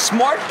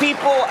 smart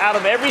people out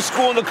of every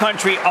school in the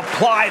country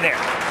apply there.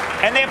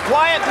 And they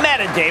apply at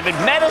Meta, David.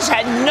 Meta's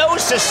had no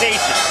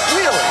cessation.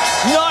 Really?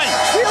 None.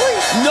 Really?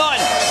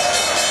 None.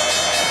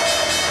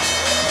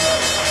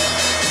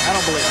 I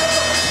don't believe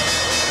it.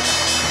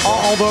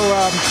 Although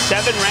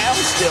 7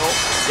 rounds still.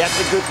 You have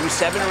to go through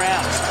 7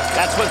 rounds.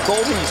 That's what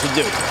Goldman used to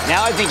do.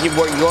 Now I think you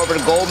go over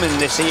to Goldman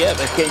and they say, yeah,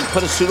 okay, you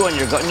put a suit on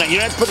your gun. No, you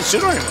don't have to put a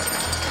suit on anymore.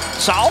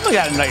 Solomon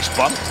got a nice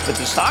bump, but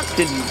the stock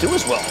didn't do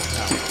as well.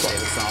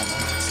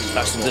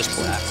 That's at this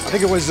point. I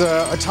think it was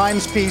a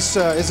Times piece,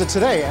 is it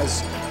today,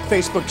 as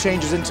Facebook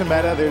changes into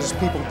Meta, there's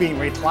people being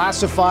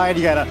reclassified.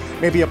 You got to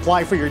maybe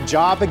apply for your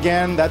job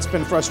again. That's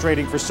been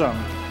frustrating for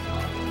some.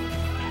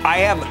 I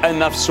have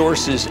enough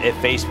sources at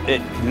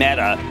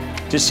Meta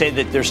to say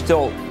that there's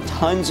still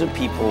tons of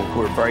people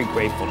who are very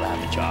grateful to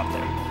have a job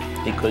there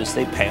because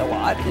they pay a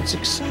lot. It's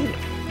exciting.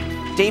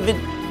 David,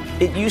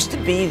 it used to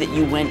be that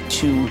you went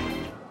to,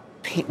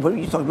 what are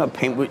you talking about?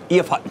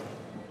 E.F. Hutton.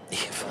 You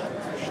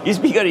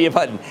used to go to E.F.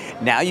 Hutton.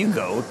 Now you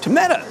go to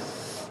Meta.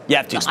 You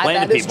have to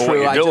explain to people what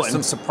you're doing. I just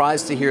am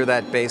surprised to hear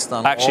that based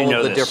on all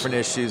of the different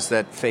issues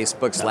that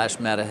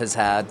Facebook/Meta has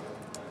had.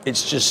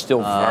 It's just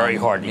still very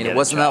hard to get. It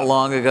wasn't that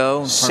long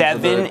ago.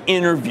 7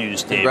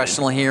 interviews, David.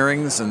 Congressional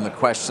hearings and the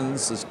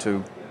questions as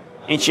to.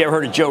 Ain't you ever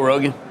heard of Joe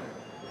Rogan?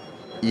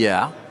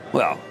 Yeah.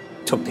 Well,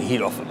 took the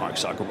heat off of Mark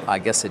Zuckerberg. I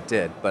guess it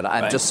did, but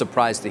I'm just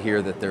surprised to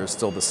hear that there's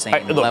still the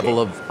same level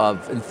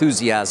of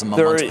enthusiasm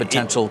amongst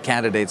potential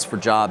candidates for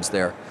jobs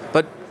there.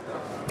 But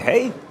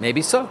hey,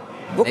 maybe so.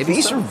 Look,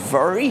 these are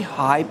very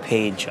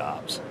high-paid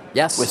jobs.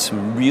 Yes. With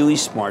some really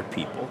smart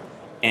people,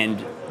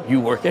 and you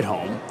work at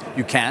home.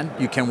 You can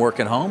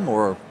work at home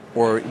or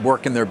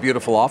work in their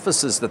beautiful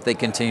offices that they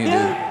continue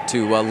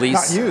to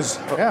lease. Not use.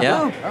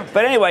 Yeah.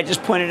 But anyway, I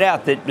just pointed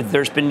out that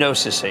there's been no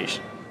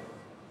cessation.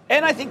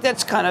 And I think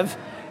that's kind of,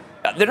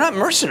 they're not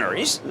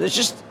mercenaries.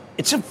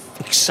 It's an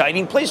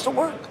exciting place to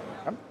work.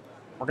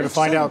 We're going to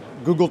find out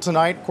Google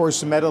tonight, of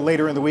course, Meta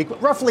later in the week.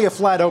 Roughly a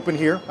flat open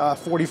here,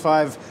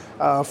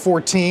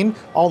 45.14.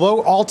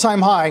 Although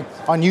all-time high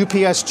on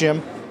UPS,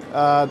 Jim.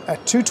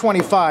 At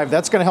 225,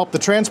 that's going to help the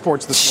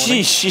transports this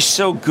morning. She's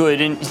so good,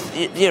 and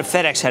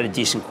FedEx had a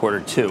decent quarter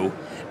too.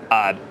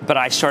 But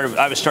I was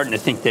starting to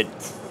think that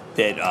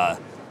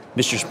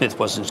Mr. Smith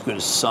wasn't as good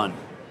as his son,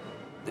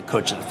 the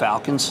coach of the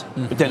Falcons.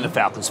 Mm-hmm. But then the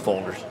Falcons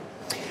folded.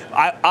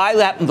 I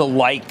happen to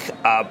like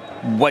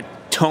what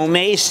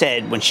Tomei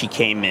said when she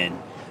came in,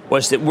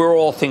 was that we're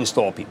all things to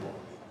all people,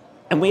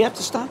 and we have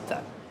to stop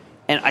that.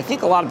 And I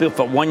think a lot of people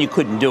felt, one, you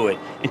couldn't do it,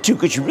 and two,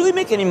 could you really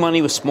make any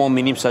money with small,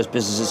 medium-sized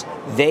businesses?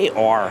 They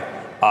are.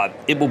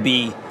 It will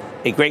be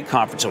a great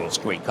conference. Oh, it's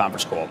a great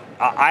conference call.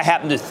 I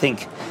happen to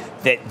think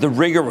that the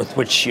rigor with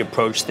which she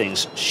approached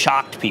things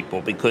shocked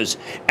people because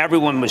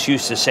everyone was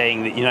used to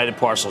saying that United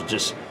Parcel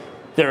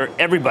they're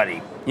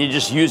everybody. You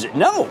just use it.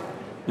 No,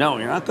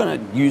 you're not going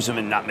to use them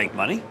and not make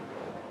money.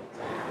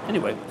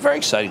 Anyway, very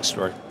exciting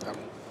story.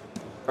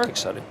 Very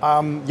exciting.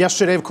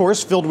 Yesterday, of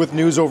course, filled with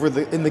news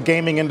in the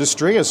gaming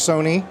industry as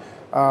Sony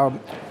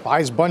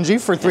buys Bungie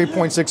for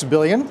 $3.6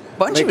 billion.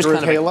 Bungie was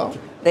kind of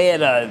they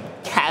had a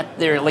cat.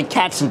 They're like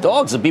cats and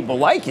dogs, and people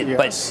like it.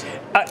 Yes.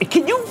 But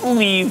can you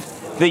believe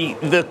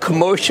the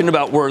commotion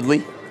about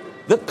Wordly?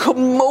 The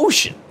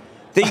commotion.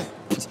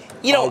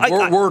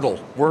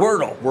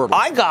 Wordle.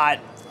 I got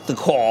the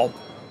call.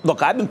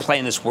 Look, I've been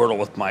playing this Wordle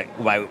with my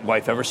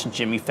wife ever since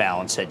Jimmy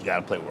Fallon said you got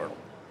to play Wordle.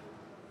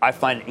 I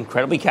find it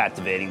incredibly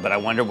captivating, but I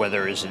wonder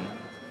whether it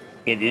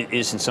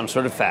isn't some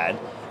sort of fad.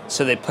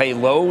 So they pay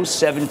low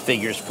 7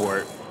 figures for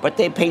it, but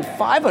they paid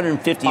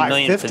 $550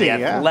 million for The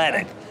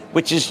Athletic,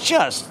 which is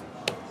just,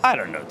 I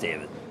don't know,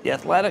 David. The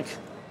Athletic.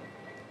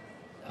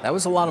 That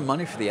was a lot of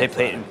money for The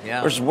Athletic.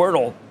 Where's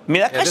Wordle? I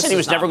mean, that guy said he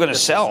was never going to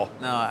sell.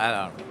 No,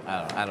 I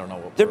don't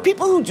know. There are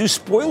people who do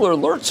spoiler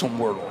alerts on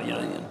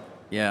Wordle.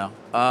 Yeah.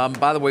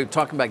 By the way,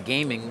 talking about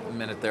gaming a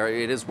minute there,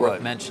 it is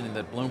worth mentioning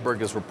that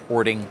Bloomberg is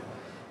reporting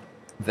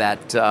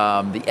that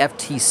the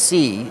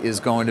FTC is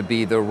going to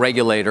be the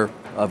regulator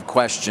of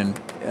question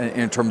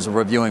in terms of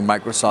reviewing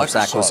Microsoft's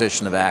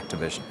acquisition of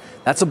Activision.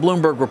 That's a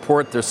Bloomberg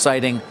report. They're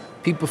citing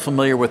people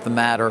familiar with the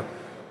matter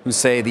who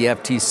say the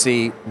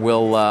FTC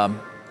will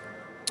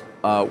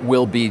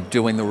be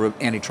doing the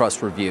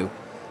antitrust review.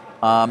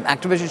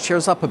 Activision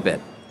shares up a bit.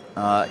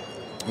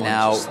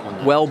 Now,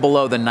 well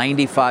below the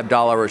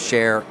 $95 a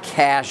share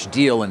cash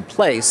deal in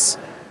place.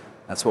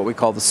 That's what we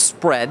call the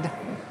spread.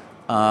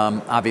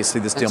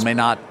 Obviously, this deal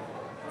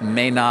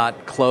may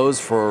not close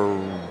for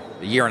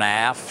a year and a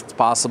half. It's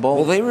possible.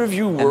 Will they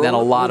review Wordle? And then a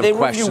lot of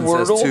questions as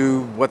Wordle?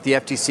 to what the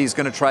FTC is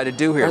going to try to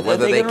do here. Are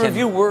they going to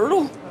review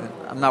Wordle?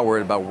 I'm not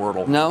worried about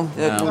Wordle. No?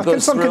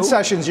 Some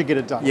concessions, you get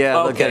it done. Yeah,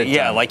 they'll get it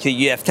done. Like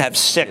you have to have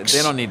 6.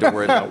 They don't need to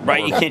worry about Wordle.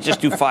 Right, you can't just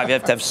do 5, you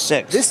have to have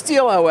 6. This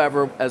deal,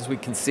 however, as we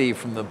can see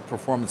from the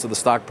performance of the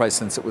stock price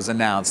since it was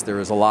announced, there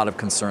is a lot of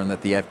concern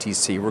that the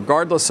FTC,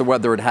 regardless of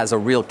whether it has a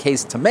real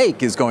case to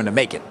make, is going to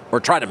make it, or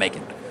try to make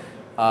it.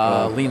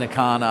 Lena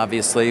Khan,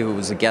 obviously, who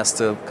was a guest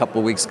a couple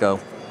of weeks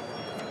ago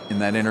in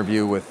that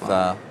interview with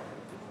Kara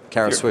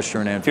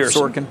Swisher and Andrew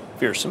Sorkin.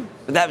 Fearsome.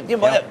 But I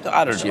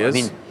don't know. I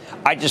mean,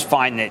 I just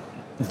find that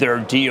there are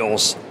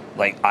deals,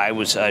 like I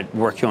was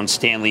working on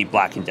Stanley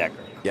Black & Decker.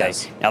 Okay?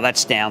 Yes. Now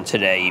that's down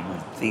today.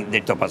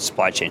 They talk about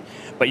supply chain.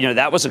 But,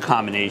 that was a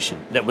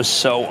combination that was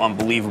so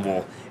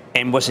unbelievable.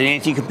 And was it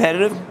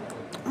anti-competitive?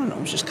 I don't know.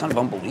 It was just kind of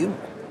unbelievable.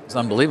 It's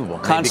unbelievable.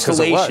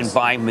 Constellation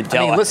buying Medela.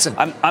 I mean, listen,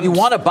 you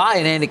want to buy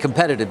an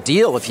anti-competitive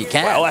deal if you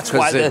can. Well, that's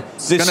why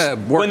it's going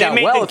to work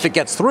out well if it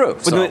gets through.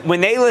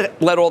 When they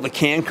let all the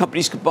can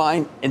companies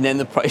combine and then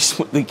the price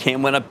of the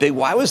can went up big,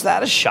 why was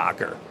that a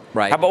shocker?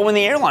 Right. How about when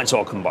the airlines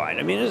all combined?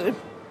 I mean,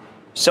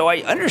 so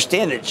I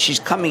understand that she's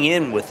coming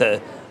in with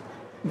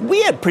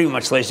we had pretty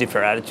much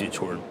laissez-faire attitude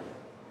toward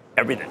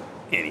everything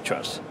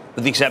antitrust,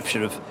 with the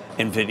exception of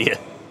NVIDIA.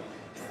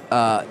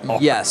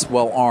 Yes,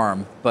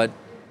 ARM, but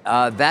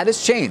that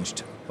has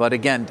changed. But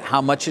again,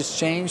 how much has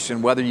changed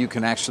and whether you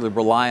can actually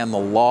rely on the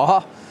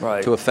law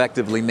to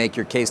effectively make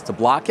your case to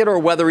block it, or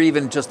whether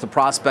even just the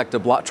prospect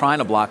of trying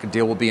to block a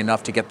deal will be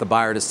enough to get the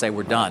buyer to say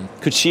we're done.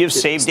 Could she have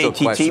saved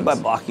AT&T by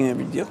blocking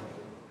every deal?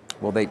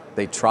 Well,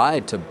 they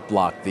tried to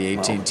block the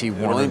AT&T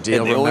Warner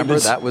deal. Remember,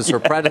 that was her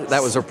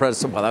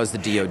predecessor. Well, that was the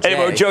DOJ.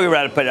 Anyway, we're joking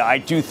about it, but I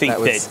do think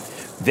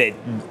that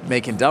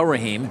making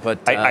Delrahim.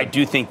 But I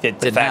do think that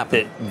the fact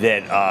that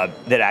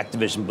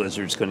Activision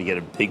Blizzard is going to get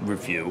a big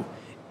review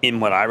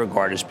in what I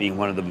regard as being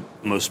one of the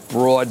most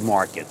broad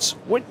markets.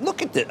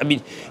 Look at this. I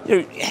mean,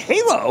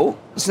 Halo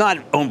is not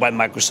owned by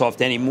Microsoft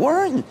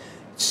anymore and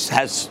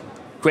has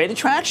great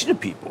attraction to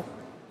people.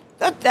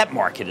 That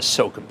market is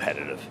so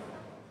competitive.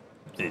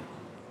 The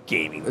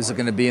gaming. Is it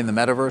going to be in the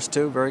metaverse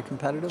too? Very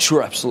competitive?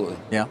 Sure, absolutely.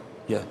 Yeah.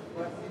 Yeah.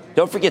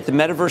 Don't forget the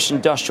metaverse,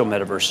 industrial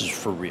metaverse is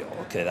for real.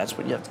 Okay, that's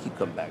what you have to keep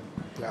coming back.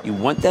 Yeah. You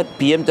want that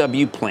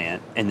BMW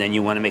plant, and then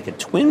you want to make a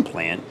twin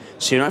plant,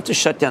 so you don't have to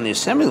shut down the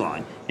assembly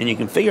line, and you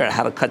can figure out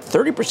how to cut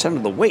 30%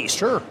 of the waste.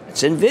 Sure.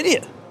 It's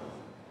NVIDIA.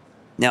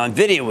 Now,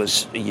 NVIDIA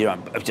was,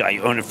 I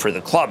own it for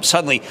the club.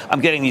 Suddenly, I'm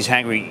getting these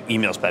angry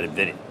emails about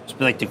NVIDIA. It's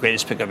been like the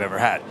greatest pick I've ever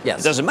had. Yes.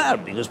 It doesn't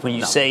matter, because when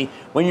you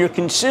when you're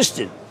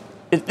consistent,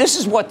 this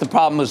is what the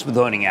problem is with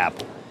owning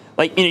Apple.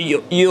 Like,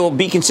 you'll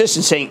be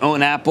consistent saying,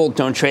 own Apple,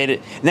 don't trade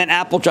it. And then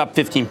Apple dropped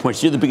 15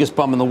 points. You're the biggest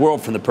bum in the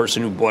world from the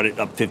person who bought it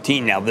up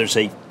 15. Now, there's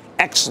a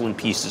excellent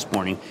piece this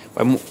morning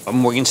by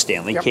Morgan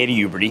Stanley, Katie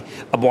Huberty,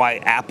 of why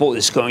Apple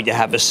is going to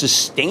have a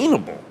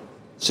sustainable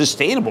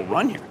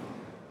run here.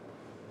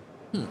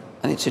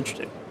 I think it's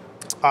interesting.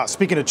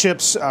 Speaking of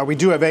chips, we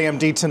do have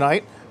AMD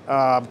tonight.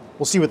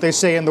 We'll see what they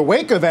say in the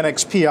wake of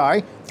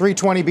NXPI.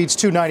 320 beats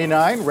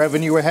 299,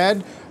 revenue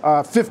ahead,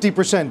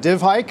 50%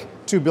 div hike,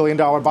 $2 billion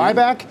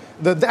buyback.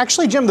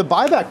 Actually, Jim, the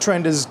buyback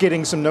trend is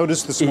getting some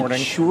notice this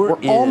morning. We're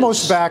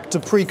almost back to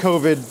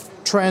pre-COVID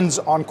trends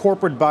on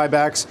corporate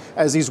buybacks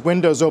as these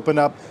windows open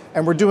up,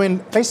 and we're doing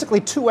basically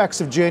 2x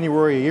of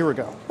January a year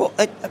ago. Well,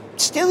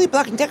 Stanley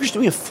Black & Decker's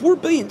doing a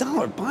 $4 billion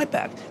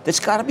buyback that's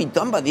got to be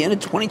done by the end of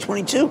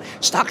 2022.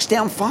 Stock's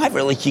down 5.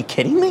 Are you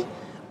kidding me?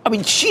 I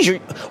mean,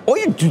 all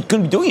you're going to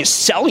be doing is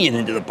selling it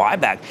into the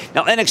buyback.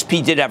 Now,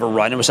 NXP did have a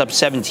run. It was up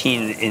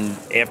 17 in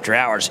after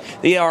hours.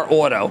 The AR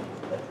Auto,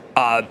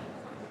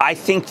 I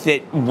think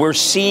that we're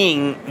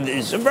seeing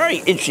this a very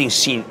interesting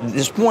scene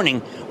this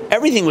morning.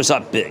 Everything was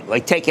up big.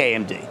 Like, take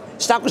AMD.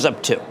 Stock was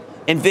up 2.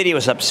 NVIDIA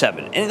was up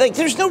 7. And,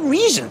 there's no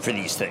reason for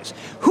these things.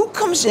 Who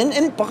comes in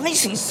and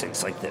buys these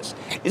things like this?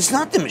 It's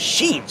not the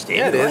machines, David.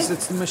 Yeah, it is.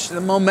 It's the machine.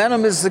 The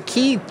momentum is the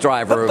key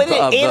driver of the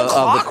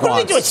quants. What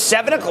do they do at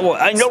 7 o'clock? Well,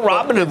 I know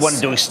Robinhood wanted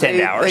to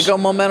extend hours. They go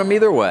momentum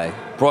either way.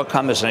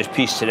 Broadcom has a nice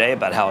piece today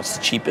about how it's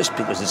the cheapest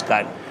because it's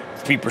got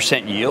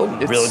 3%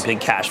 yield, really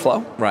big cash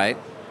flow. Right.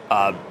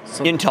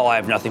 Intel, I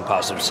have nothing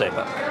positive to say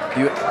about.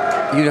 You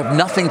have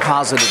nothing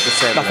positive to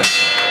say about.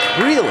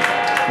 Nothing. Really?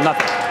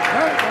 Nothing.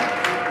 All right.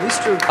 At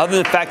least other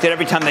than the fact that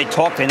every time they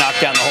talk, they knock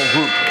down the whole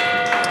group.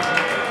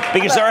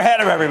 Because they're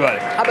ahead of everybody.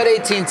 How about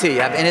AT&T?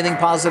 Have anything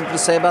positive to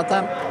say about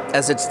them?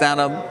 As it's down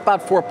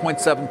about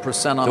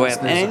 4.7% on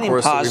this news, of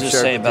course, that we've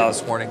shared with you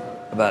this morning.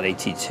 About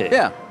AT&T?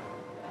 Yeah.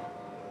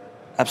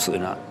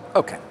 Absolutely not.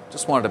 Okay.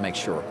 Just wanted to make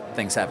sure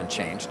things haven't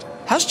changed.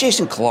 How's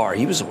Jason Kilar?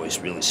 He was always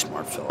really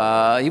smart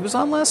fellow. He was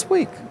on last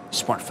week.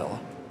 Smart fellow.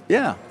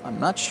 Yeah, I'm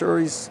not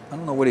sure I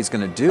don't know what he's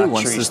going to do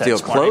once this deal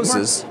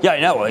closes. Yeah, I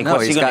know.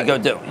 What's he going to go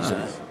do?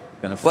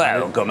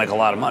 He'll go make a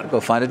lot of money. Go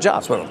find a job.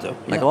 That's what he'll do.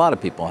 Like a lot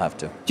of people have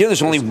to.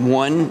 There's only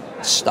one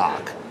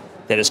stock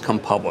that has come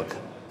public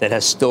that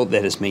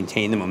has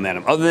maintained the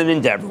momentum, other than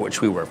Endeavor,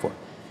 which we work for.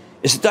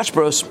 It's the Dutch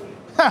Bros.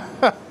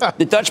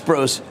 The Dutch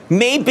Bros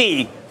may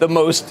be the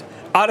most,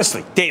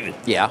 honestly, David.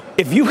 Yeah.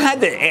 If you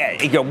had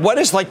to, what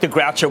is like the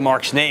Groucho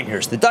Marx name here?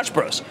 It's the Dutch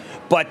Bros.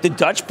 But the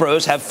Dutch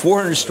Bros have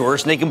 400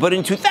 stores and they can put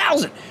in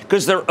 2,000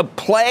 because they're a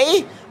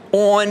play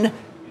on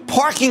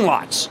parking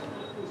lots.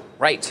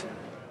 Right.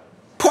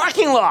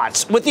 Parking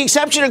lots, with the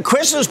exception of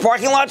Christmas,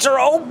 parking lots are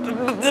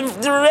open.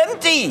 They're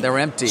empty. They're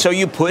empty. So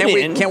you put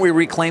Can't we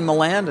reclaim the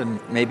land and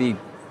maybe,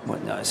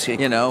 it's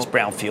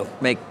brownfield.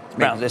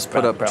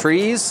 Put up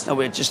trees?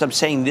 No, I'm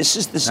saying this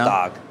is the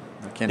stock.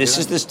 This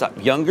is the stock.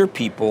 Younger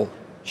people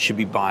should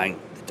be buying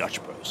the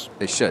Dutch Bros.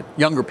 They should.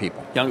 Younger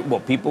people.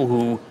 People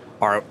who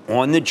are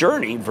on the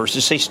journey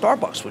versus, say,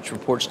 Starbucks, which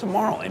reports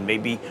tomorrow, and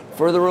maybe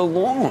further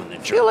along on the journey.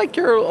 I feel like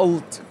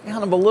you're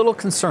kind of a little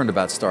concerned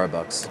about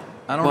Starbucks.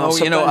 I don't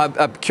know.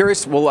 I'm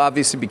curious. We'll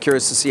obviously be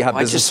curious to see how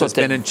business has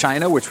been in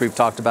China, which we've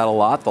talked about a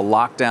lot. The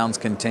lockdowns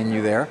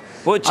continue there.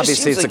 Well,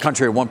 obviously, it's a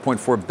country of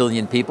 1.4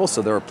 billion people,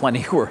 so there are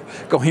plenty who are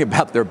going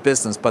about their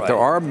business. But there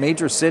are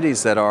major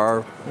cities that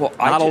are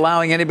not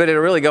allowing anybody to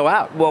really go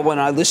out. Well, when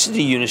I listen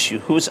to Eunice Yu,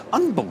 who is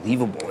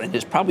unbelievable and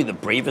is probably the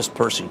bravest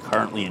person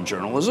currently in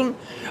journalism,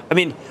 I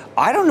mean,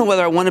 I don't know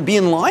whether I want to be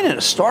in line at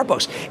a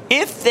Starbucks.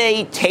 If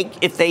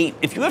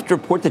you have to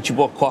report that you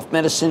bought cough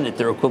medicine at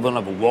their equivalent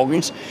of a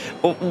Walgreens,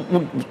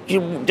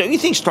 don't you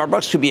think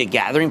Starbucks could be a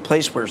gathering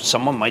place where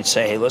someone might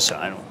say, "Hey, listen,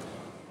 I don't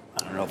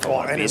know if I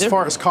want to be as there."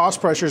 far as cost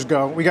pressures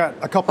go, we got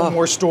a couple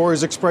more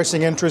stores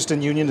expressing interest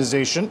in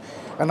unionization. And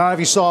I don't know if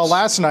you saw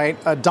last night,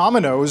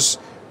 Domino's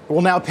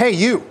will now pay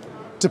you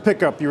to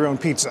pick up your own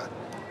pizza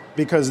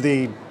because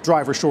the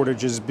driver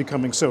shortage is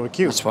becoming so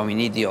acute. That's why we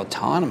need the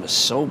autonomous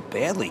so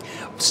badly.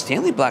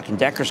 Stanley Black &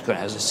 Decker's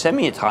has a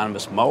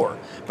semi-autonomous mower,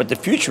 but the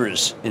future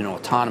is in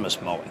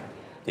autonomous mowing.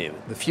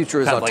 David. The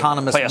future is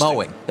autonomous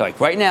mowing. Like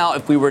right now,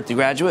 if we were at the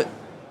Graduate.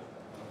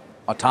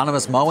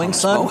 Autonomous mowing,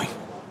 son?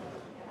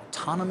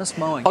 Autonomous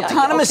mowing.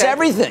 Autonomous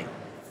everything.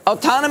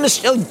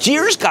 Autonomous.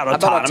 Deere's got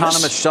autonomous. How about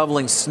autonomous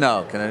shoveling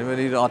snow? Can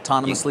anybody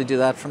autonomously do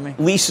that for me?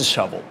 Lease a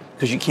shovel,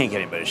 because you can't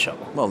get anybody to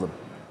shovel. Well, it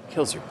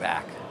kills your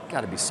back.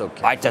 Got to be so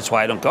careful. That's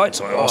why I don't go.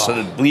 It's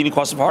also the leading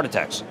cause of heart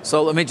attacks.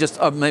 So let me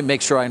just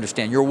make sure I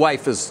understand. Your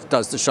wife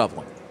does the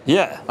shoveling.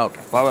 Yeah.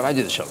 Okay. Why would I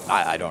do the shoveling?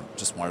 I don't.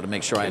 Just wanted to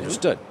make sure I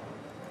understood.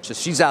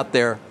 Just she's out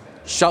there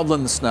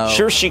shoveling the snow.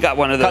 Sure, she got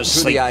one of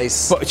those. Through the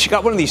ice. She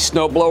got one of these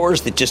snow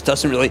blowers that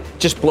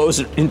just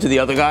blows it into the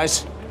other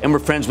guys. And we're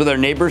friends with our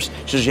neighbors,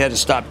 so she had to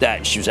stop that.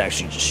 And she was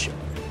actually just.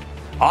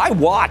 I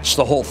watched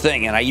the whole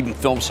thing, and I even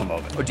filmed some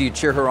of it. Or do you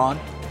cheer her on?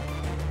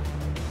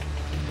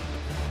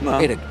 No.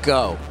 Way to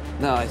go.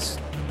 No, it's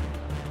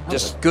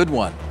just a good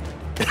one.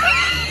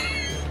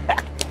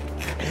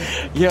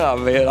 Yeah,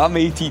 man, I'm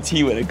ATT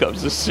when it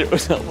comes to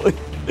suicide.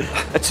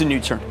 That's a new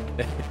term.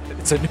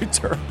 It's a new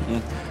term. Yeah.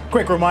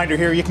 Quick reminder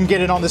here, you can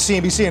get in on the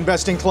CNBC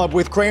Investing Club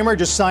with Cramer.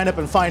 Just sign up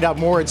and find out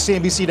more at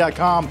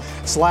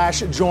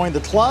cnbc.com/join the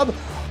club,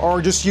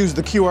 or just use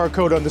the QR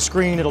code on the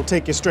screen. It'll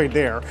take you straight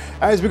there.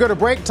 As we go to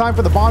break, time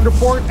for the bond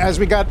report, as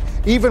we got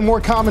even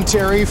more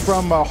commentary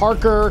from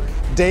Harker,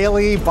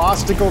 Daly,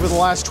 Bostic over the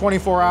last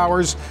 24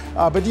 hours.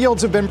 But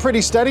yields have been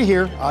pretty steady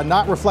here,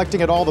 not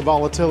reflecting at all the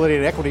volatility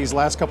in equities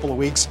last couple of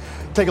weeks.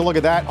 Take a look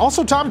at that.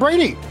 Also, Tom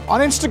Brady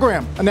on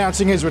Instagram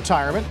announcing his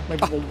retirement.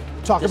 Maybe we'll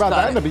talk about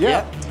that in a bit.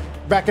 Yeah.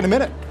 Back in a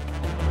minute.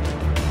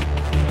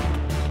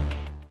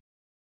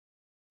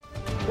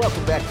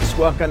 Welcome back to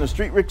Squawk on the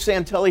Street. Rick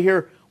Santelli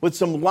here with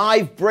some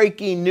live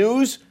breaking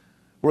news.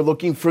 We're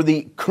looking for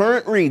the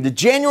current read, the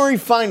January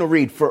final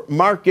read for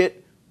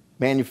market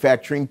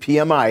manufacturing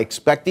PMI,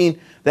 expecting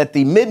that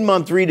the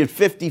mid-month read at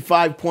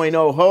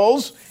 55.0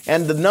 holds,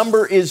 and the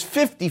number is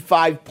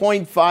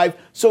 55.5,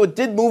 so it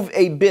did move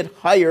a bit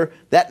higher.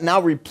 That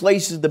now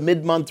replaces the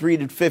mid-month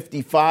read at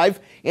 55,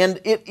 and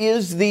it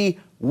is the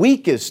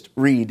weakest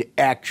read,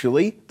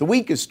 actually, the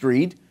weakest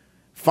read,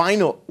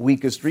 final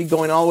weakest read,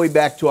 going all the way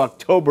back to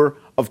October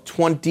of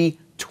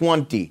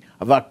 2020.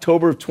 Of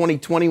October of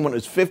 2020 when it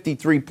was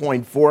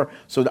 53.4,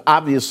 so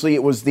obviously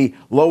it was the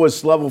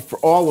lowest level for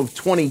all of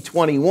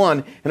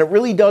 2021, and it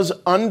really does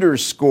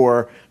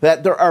underscore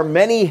that there are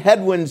many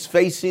headwinds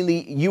facing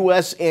the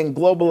U.S. and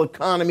global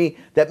economy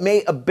that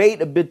may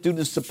abate a bit due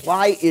to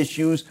supply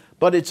issues,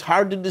 but it's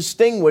hard to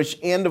distinguish.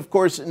 And of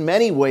course, in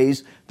many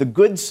ways, the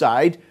good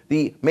side,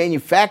 the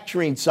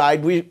manufacturing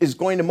side, is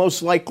going to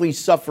most likely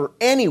suffer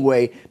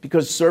anyway,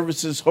 because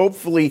services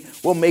hopefully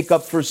will make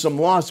up for some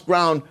lost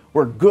ground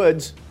where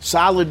goods,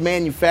 solid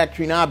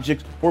manufacturing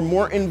objects, were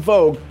more in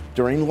vogue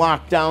during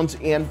lockdowns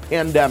and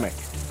pandemic.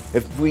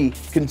 If we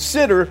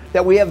consider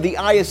that we have the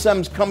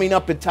ISMs coming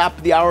up at top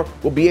of the hour,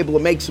 we'll be able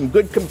to make some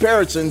good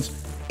comparisons,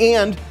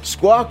 and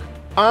Squawk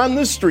on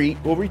the Street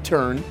will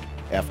return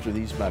after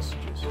these messages.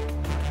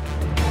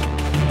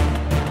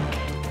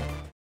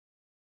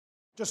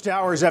 Just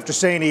hours after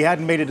saying he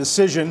hadn't made a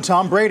decision,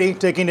 Tom Brady,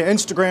 taking to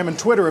Instagram and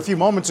Twitter a few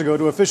moments ago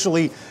to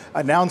officially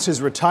announce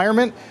his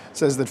retirement,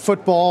 says that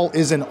football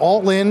is an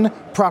all-in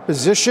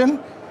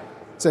proposition.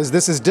 Says,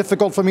 this is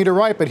difficult for me to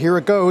write, but here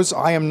it goes.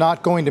 I am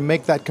not going to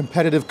make that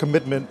competitive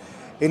commitment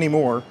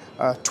anymore.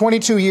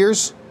 22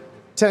 years,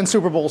 10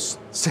 Super Bowls,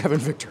 7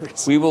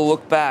 victories. We will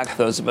look back,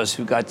 those of us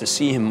who got to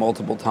see him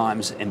multiple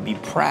times, and be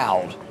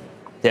proud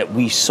that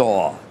we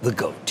saw the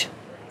GOAT.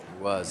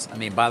 He was. I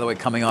mean, by the way,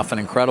 coming off an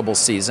incredible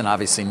season,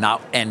 obviously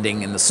not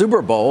ending in the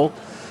Super Bowl,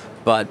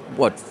 but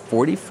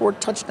 44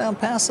 touchdown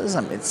passes?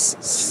 I mean,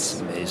 it's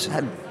amazing.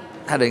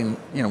 Had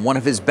one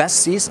of his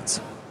best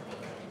seasons.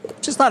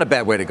 Which is not a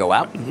bad way to go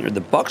out.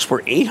 The Bucs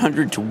were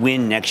 800 to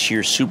win next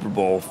year's Super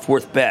Bowl,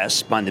 fourth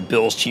best behind the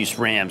Bills, Chiefs,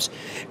 Rams.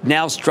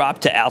 Now it's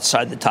dropped to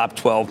outside the top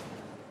 12.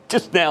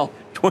 Just now.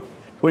 What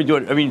are you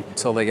doing? I mean,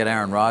 until they get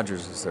Aaron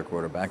Rodgers as their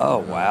quarterback. Oh,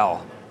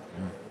 wow.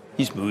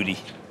 He's moody.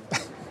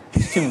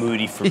 He's too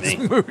moody for He's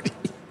me. Moody.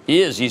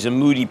 He is. He's a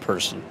moody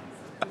person.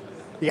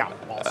 Yeah.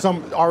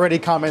 Some already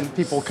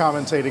people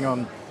commentating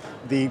on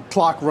the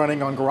clock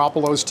running on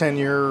Garoppolo's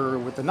tenure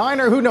with the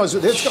Niner. Who knows?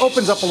 This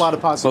opens up a lot of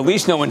possibilities. Well, at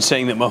least no one's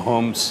saying that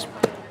Mahomes.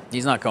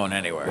 He's not going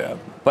anywhere. Yeah,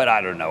 but I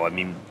don't know. I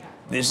mean,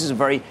 it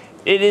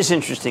is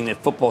interesting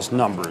that football's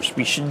numbers,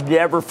 we should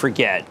never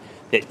forget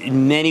that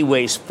in many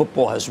ways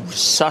football has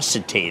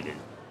resuscitated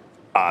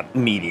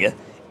media.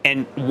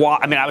 And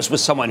I was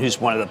with someone who's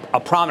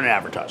a prominent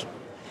advertiser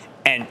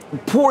and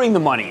pouring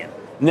the money in.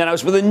 And then I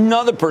was with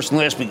another person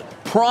last week,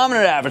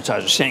 prominent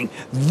advertiser, saying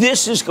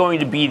this is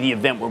going to be the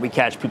event where we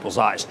catch people's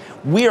eyes.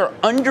 We are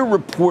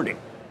underreporting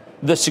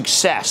the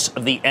success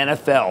of the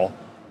NFL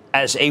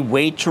as a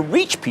way to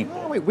reach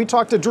people. We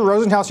talked to Drew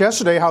Rosenhaus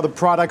yesterday how the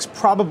product's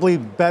probably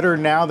better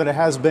now than it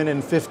has been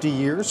in 50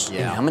 years.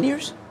 Yeah. In how many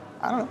years?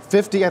 I don't know.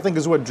 50, I think,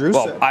 is what Drew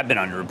said. Well, I've been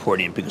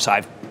underreporting it because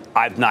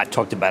I've not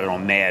talked about it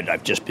on Mad.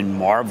 I've just been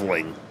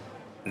marveling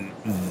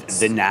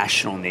the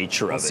national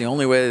nature of it. It's the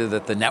only way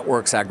that the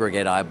networks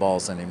aggregate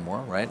eyeballs anymore,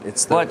 right?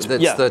 It's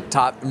the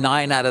top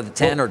 9 out of the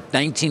 10 or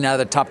 19 out of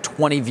the top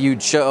 20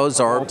 viewed shows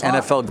are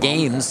NFL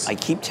games. I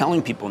keep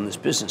telling people in this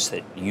business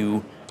that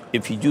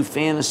if you do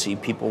fantasy,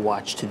 people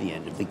watch to the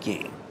end of the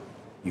game.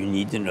 You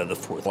need to know the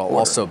fourth quarter. Well,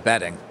 also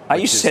betting. I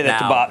used to say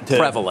that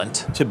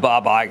prevalent to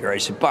Bob Iger. I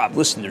said, Bob,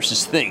 listen, there's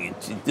this thing.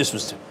 This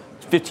was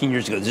 15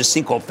 years ago, there's this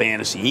thing called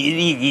fantasy.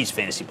 He's a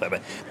fantasy player.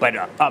 But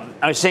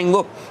I was saying,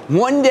 look,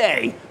 one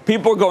day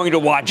people are going to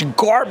watch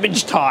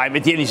garbage time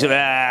at the end. He said,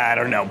 I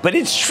don't know. But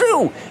it's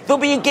true.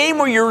 There'll be a game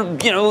where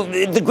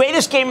the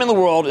greatest game in the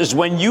world is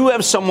when you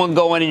have someone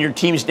going and your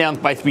team's down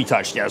by 3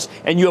 touchdowns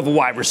and you have a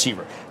wide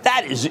receiver.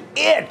 That is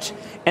it.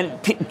 And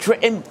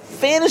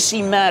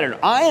fantasy mattered.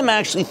 I am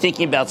actually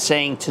thinking about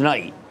saying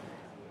tonight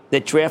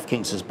that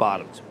DraftKings has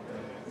bottomed.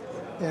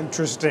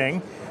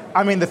 Interesting.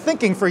 I mean, the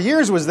thinking for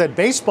years was that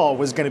baseball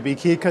was going to be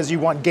key because you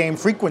want game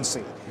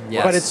frequency.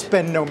 Yes. But it's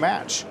been no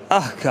match.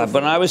 Oh, God.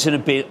 But I was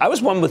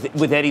one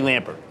with Eddie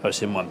Lampert. I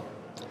was in one.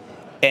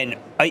 And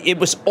it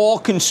was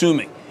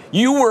all-consuming.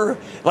 You were,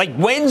 like,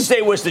 Wednesday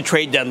was the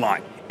trade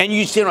deadline. And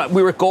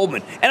we were at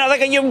Goldman.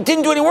 And you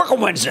didn't do any work on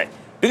Wednesday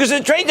because of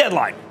the trade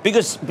deadline.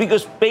 Because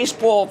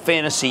baseball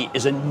fantasy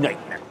is a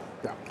nightmare.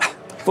 Yeah.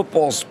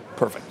 Football's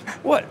perfect.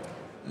 What?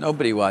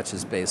 Nobody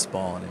watches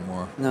baseball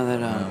anymore. No, they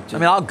don't. I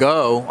mean, I'll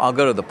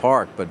go to the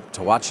park, but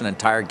to watch an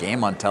entire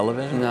game on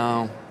television?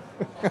 No.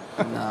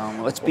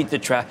 Let's beat the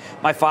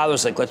traffic. My father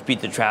was like, let's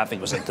beat the traffic.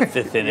 It was like the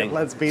 5th inning. Yeah,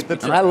 let's beat the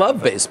traffic. And I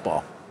love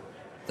baseball.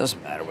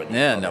 Doesn't matter what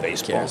nobody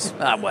cares.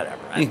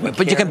 Whatever.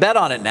 But you can bet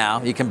on it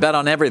now. You can bet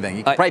on everything.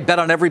 You can probably bet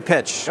on every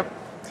pitch. Yep.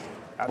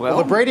 Well,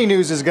 the Brady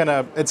news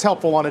it's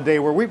helpful on a day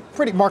where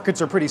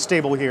markets are pretty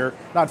stable here,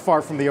 not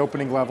far from the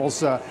opening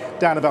levels,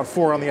 down about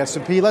 4 on the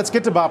S&P. Let's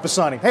get to Bob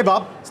Pisani. Hey,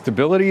 Bob.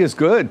 Stability is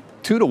good.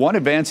 2-to-1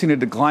 advancing to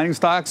declining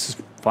stocks,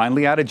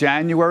 finally out of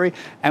January.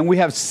 And we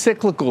have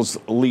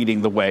cyclicals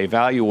leading the way,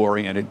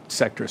 value-oriented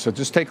sectors. So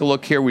just take a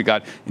look here. We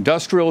got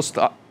industrial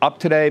up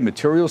today,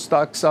 material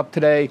stocks up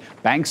today,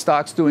 bank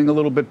stocks doing a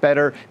little bit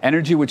better,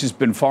 energy, which has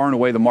been far and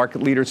away the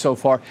market leader so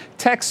far.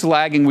 Tech's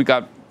lagging. We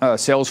got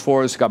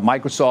Salesforce, got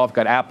Microsoft,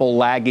 got Apple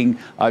lagging,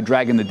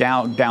 dragging the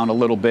down a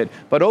little bit.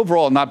 But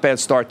overall, not bad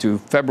start to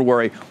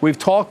February. We've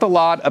talked a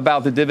lot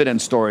about the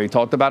dividend story.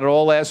 Talked about it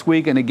all last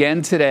week. And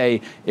again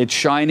today, it's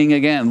shining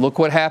again. Look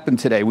what happened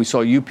today. We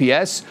saw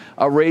UPS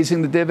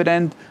raising the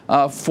dividend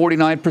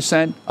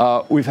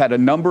 49%. We've had a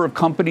number of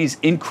companies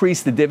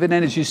increase the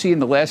dividend, as you see in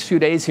the last few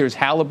days. Here's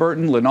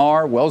Halliburton,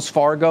 Lennar, Wells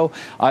Fargo.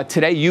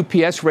 Today,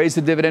 UPS raised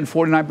the dividend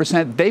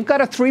 49%. They've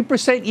got a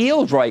 3%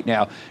 yield right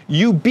now.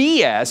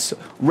 UBS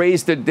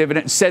raised the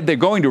dividend, said they're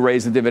going to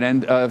raise the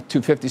dividend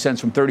to 50 cents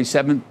from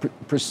 37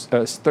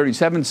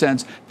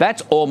 cents.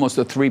 That's almost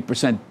a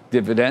 3%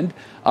 dividend.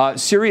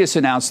 Sirius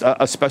announced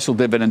a special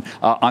dividend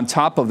on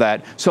top of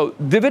that. So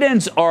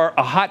dividends are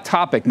a hot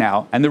topic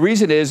now. And the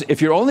reason is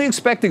if you're only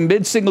expecting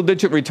mid-single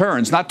digit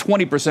returns, not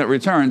 20%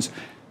 returns,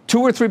 2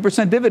 or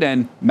 3%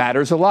 dividend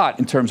matters a lot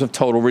in terms of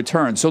total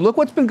return. So look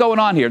what's been going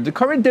on here. The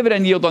current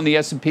dividend yield on the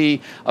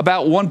S&P,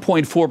 about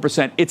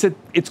 1.4%.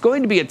 It's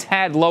going to be a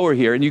tad lower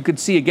here. And you can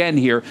see again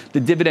here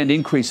the dividend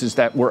increases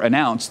that were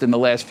announced in the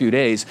last few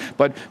days.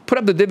 But put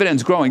up the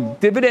dividends growing.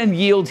 Dividend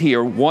yield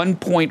here,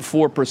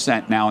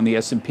 1.4% now in the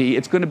S&P.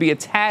 It's going to be a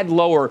tad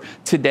lower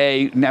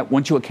today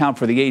once you account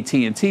for the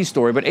AT&T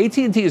story. But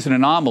AT&T is an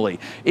anomaly.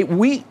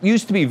 We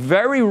used to be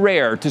very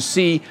rare to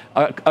see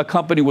a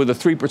company with a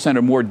 3%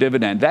 or more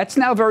dividend. That's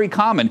now very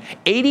common.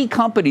 80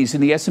 companies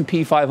in the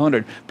S&P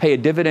 500 pay a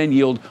dividend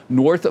yield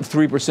north of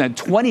 3%.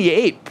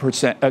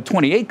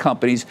 28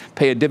 companies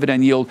pay a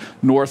dividend yield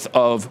north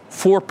of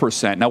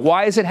 4%. Now,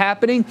 why is it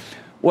happening?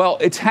 Well,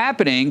 it's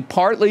happening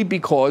partly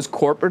because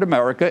corporate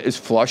America is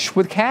flush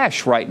with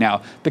cash right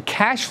now. The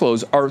cash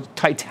flows are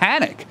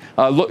titanic.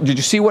 Look, did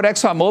you see what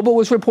ExxonMobil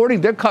was reporting?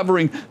 They're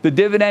covering the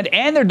dividend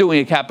and they're doing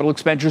a capital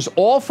expenditures,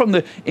 all from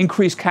the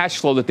increased cash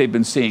flow that they've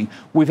been seeing.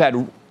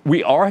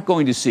 We are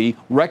going to see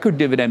record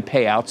dividend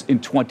payouts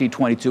in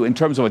 2022 in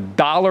terms of a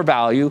dollar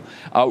value.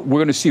 We're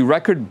going to see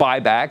record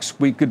buybacks.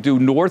 We could do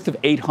north of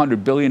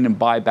 $800 billion in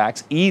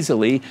buybacks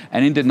easily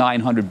and into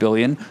 $900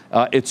 billion.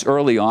 It's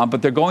early on,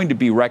 but they're going to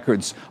be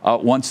records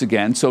once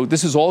again. So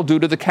this is all due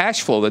to the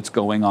cash flow that's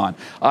going on.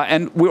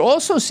 And we're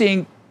also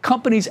seeing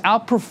companies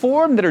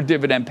outperform that are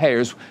dividend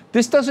payers.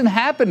 This doesn't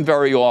happen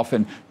very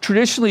often.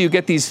 Traditionally, you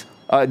get these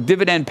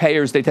dividend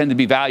payers, they tend to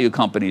be value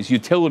companies,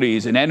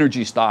 utilities and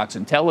energy stocks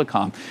and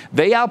telecom.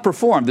 They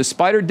outperform. The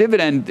Spider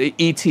Dividend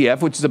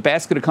ETF, which is a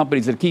basket of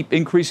companies that keep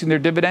increasing their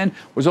dividend,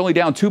 was only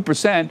down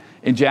 2%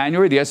 in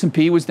January. The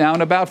S&P was down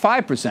about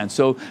 5%.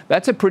 So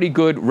that's a pretty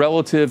good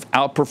relative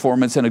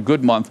outperformance and a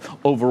good month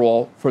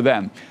overall for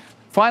them.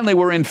 Finally,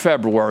 we're in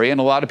February, and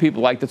a lot of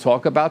people like to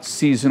talk about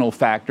seasonal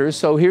factors.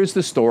 So here's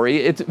the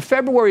story.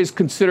 February is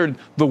considered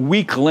the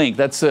weak link.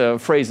 That's a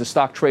phrase the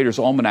Stock Traders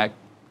Almanac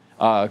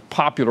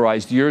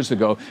popularized years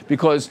ago,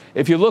 because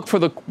if you look for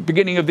the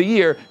beginning of the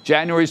year,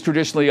 January is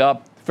traditionally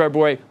up.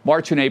 February,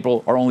 March, and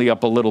April are only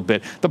up a little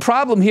bit. The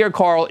problem here,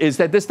 Carl, is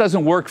that this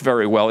doesn't work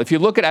very well. If you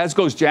look at as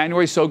goes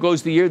January, so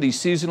goes the year, these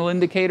seasonal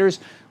indicators,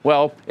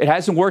 well, it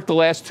hasn't worked the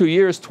last 2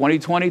 years,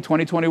 2020,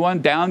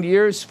 2021, down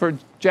years for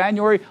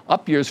January,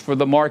 up years for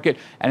the market,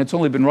 and it's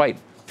only been right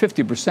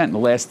 50% in the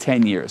last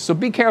 10 years. So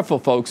be careful,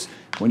 folks,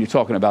 when you're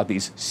talking about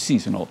these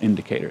seasonal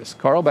indicators.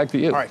 Carl, back to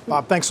you. All right,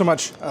 Bob, thanks so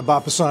much,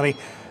 Bob Pisani.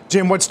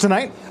 Jim, what's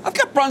tonight? I've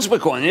got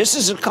Brunswick on. This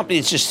is a company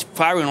that's just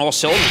firing all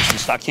cylinders. The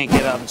stock can't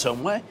get out of its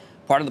own way.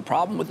 Part of the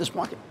problem with this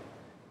market.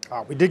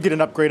 We did get an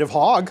upgrade of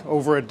Hogg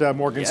over at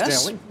Morgan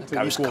Stanley.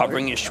 I was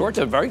covering it short.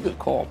 A very good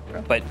call.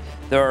 Yeah. But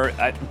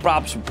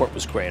Bob's report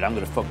was great. I'm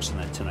going to focus on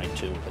that tonight,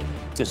 too.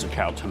 Because of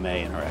Carol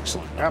Tomei and her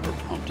excellent number of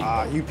Home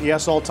Depot.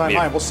 UPS all-time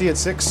high. We'll see you at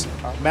 6.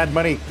 Mad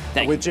Money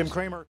with Jim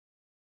Cramer.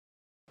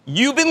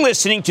 You've been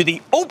listening to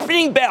the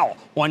opening bell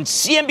on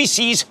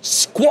CNBC's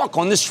Squawk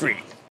on the Street.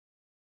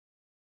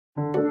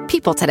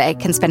 People today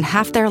can spend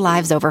half their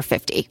lives over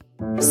 50.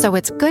 So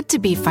it's good to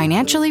be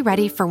financially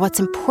ready for what's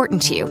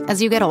important to you as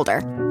you get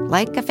older,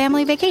 like a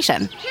family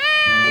vacation.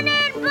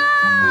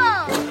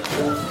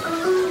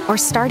 Or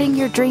starting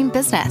your dream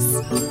business.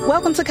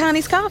 Welcome to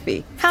Connie's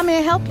Coffee. How may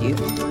I help you?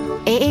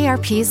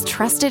 AARP's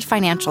trusted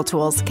financial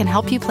tools can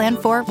help you plan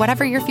for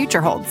whatever your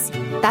future holds.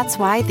 That's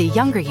why the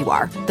younger you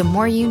are, the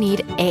more you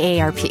need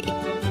AARP.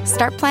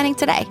 Start planning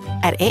today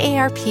at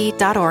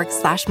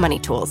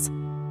aarp.org/moneytools.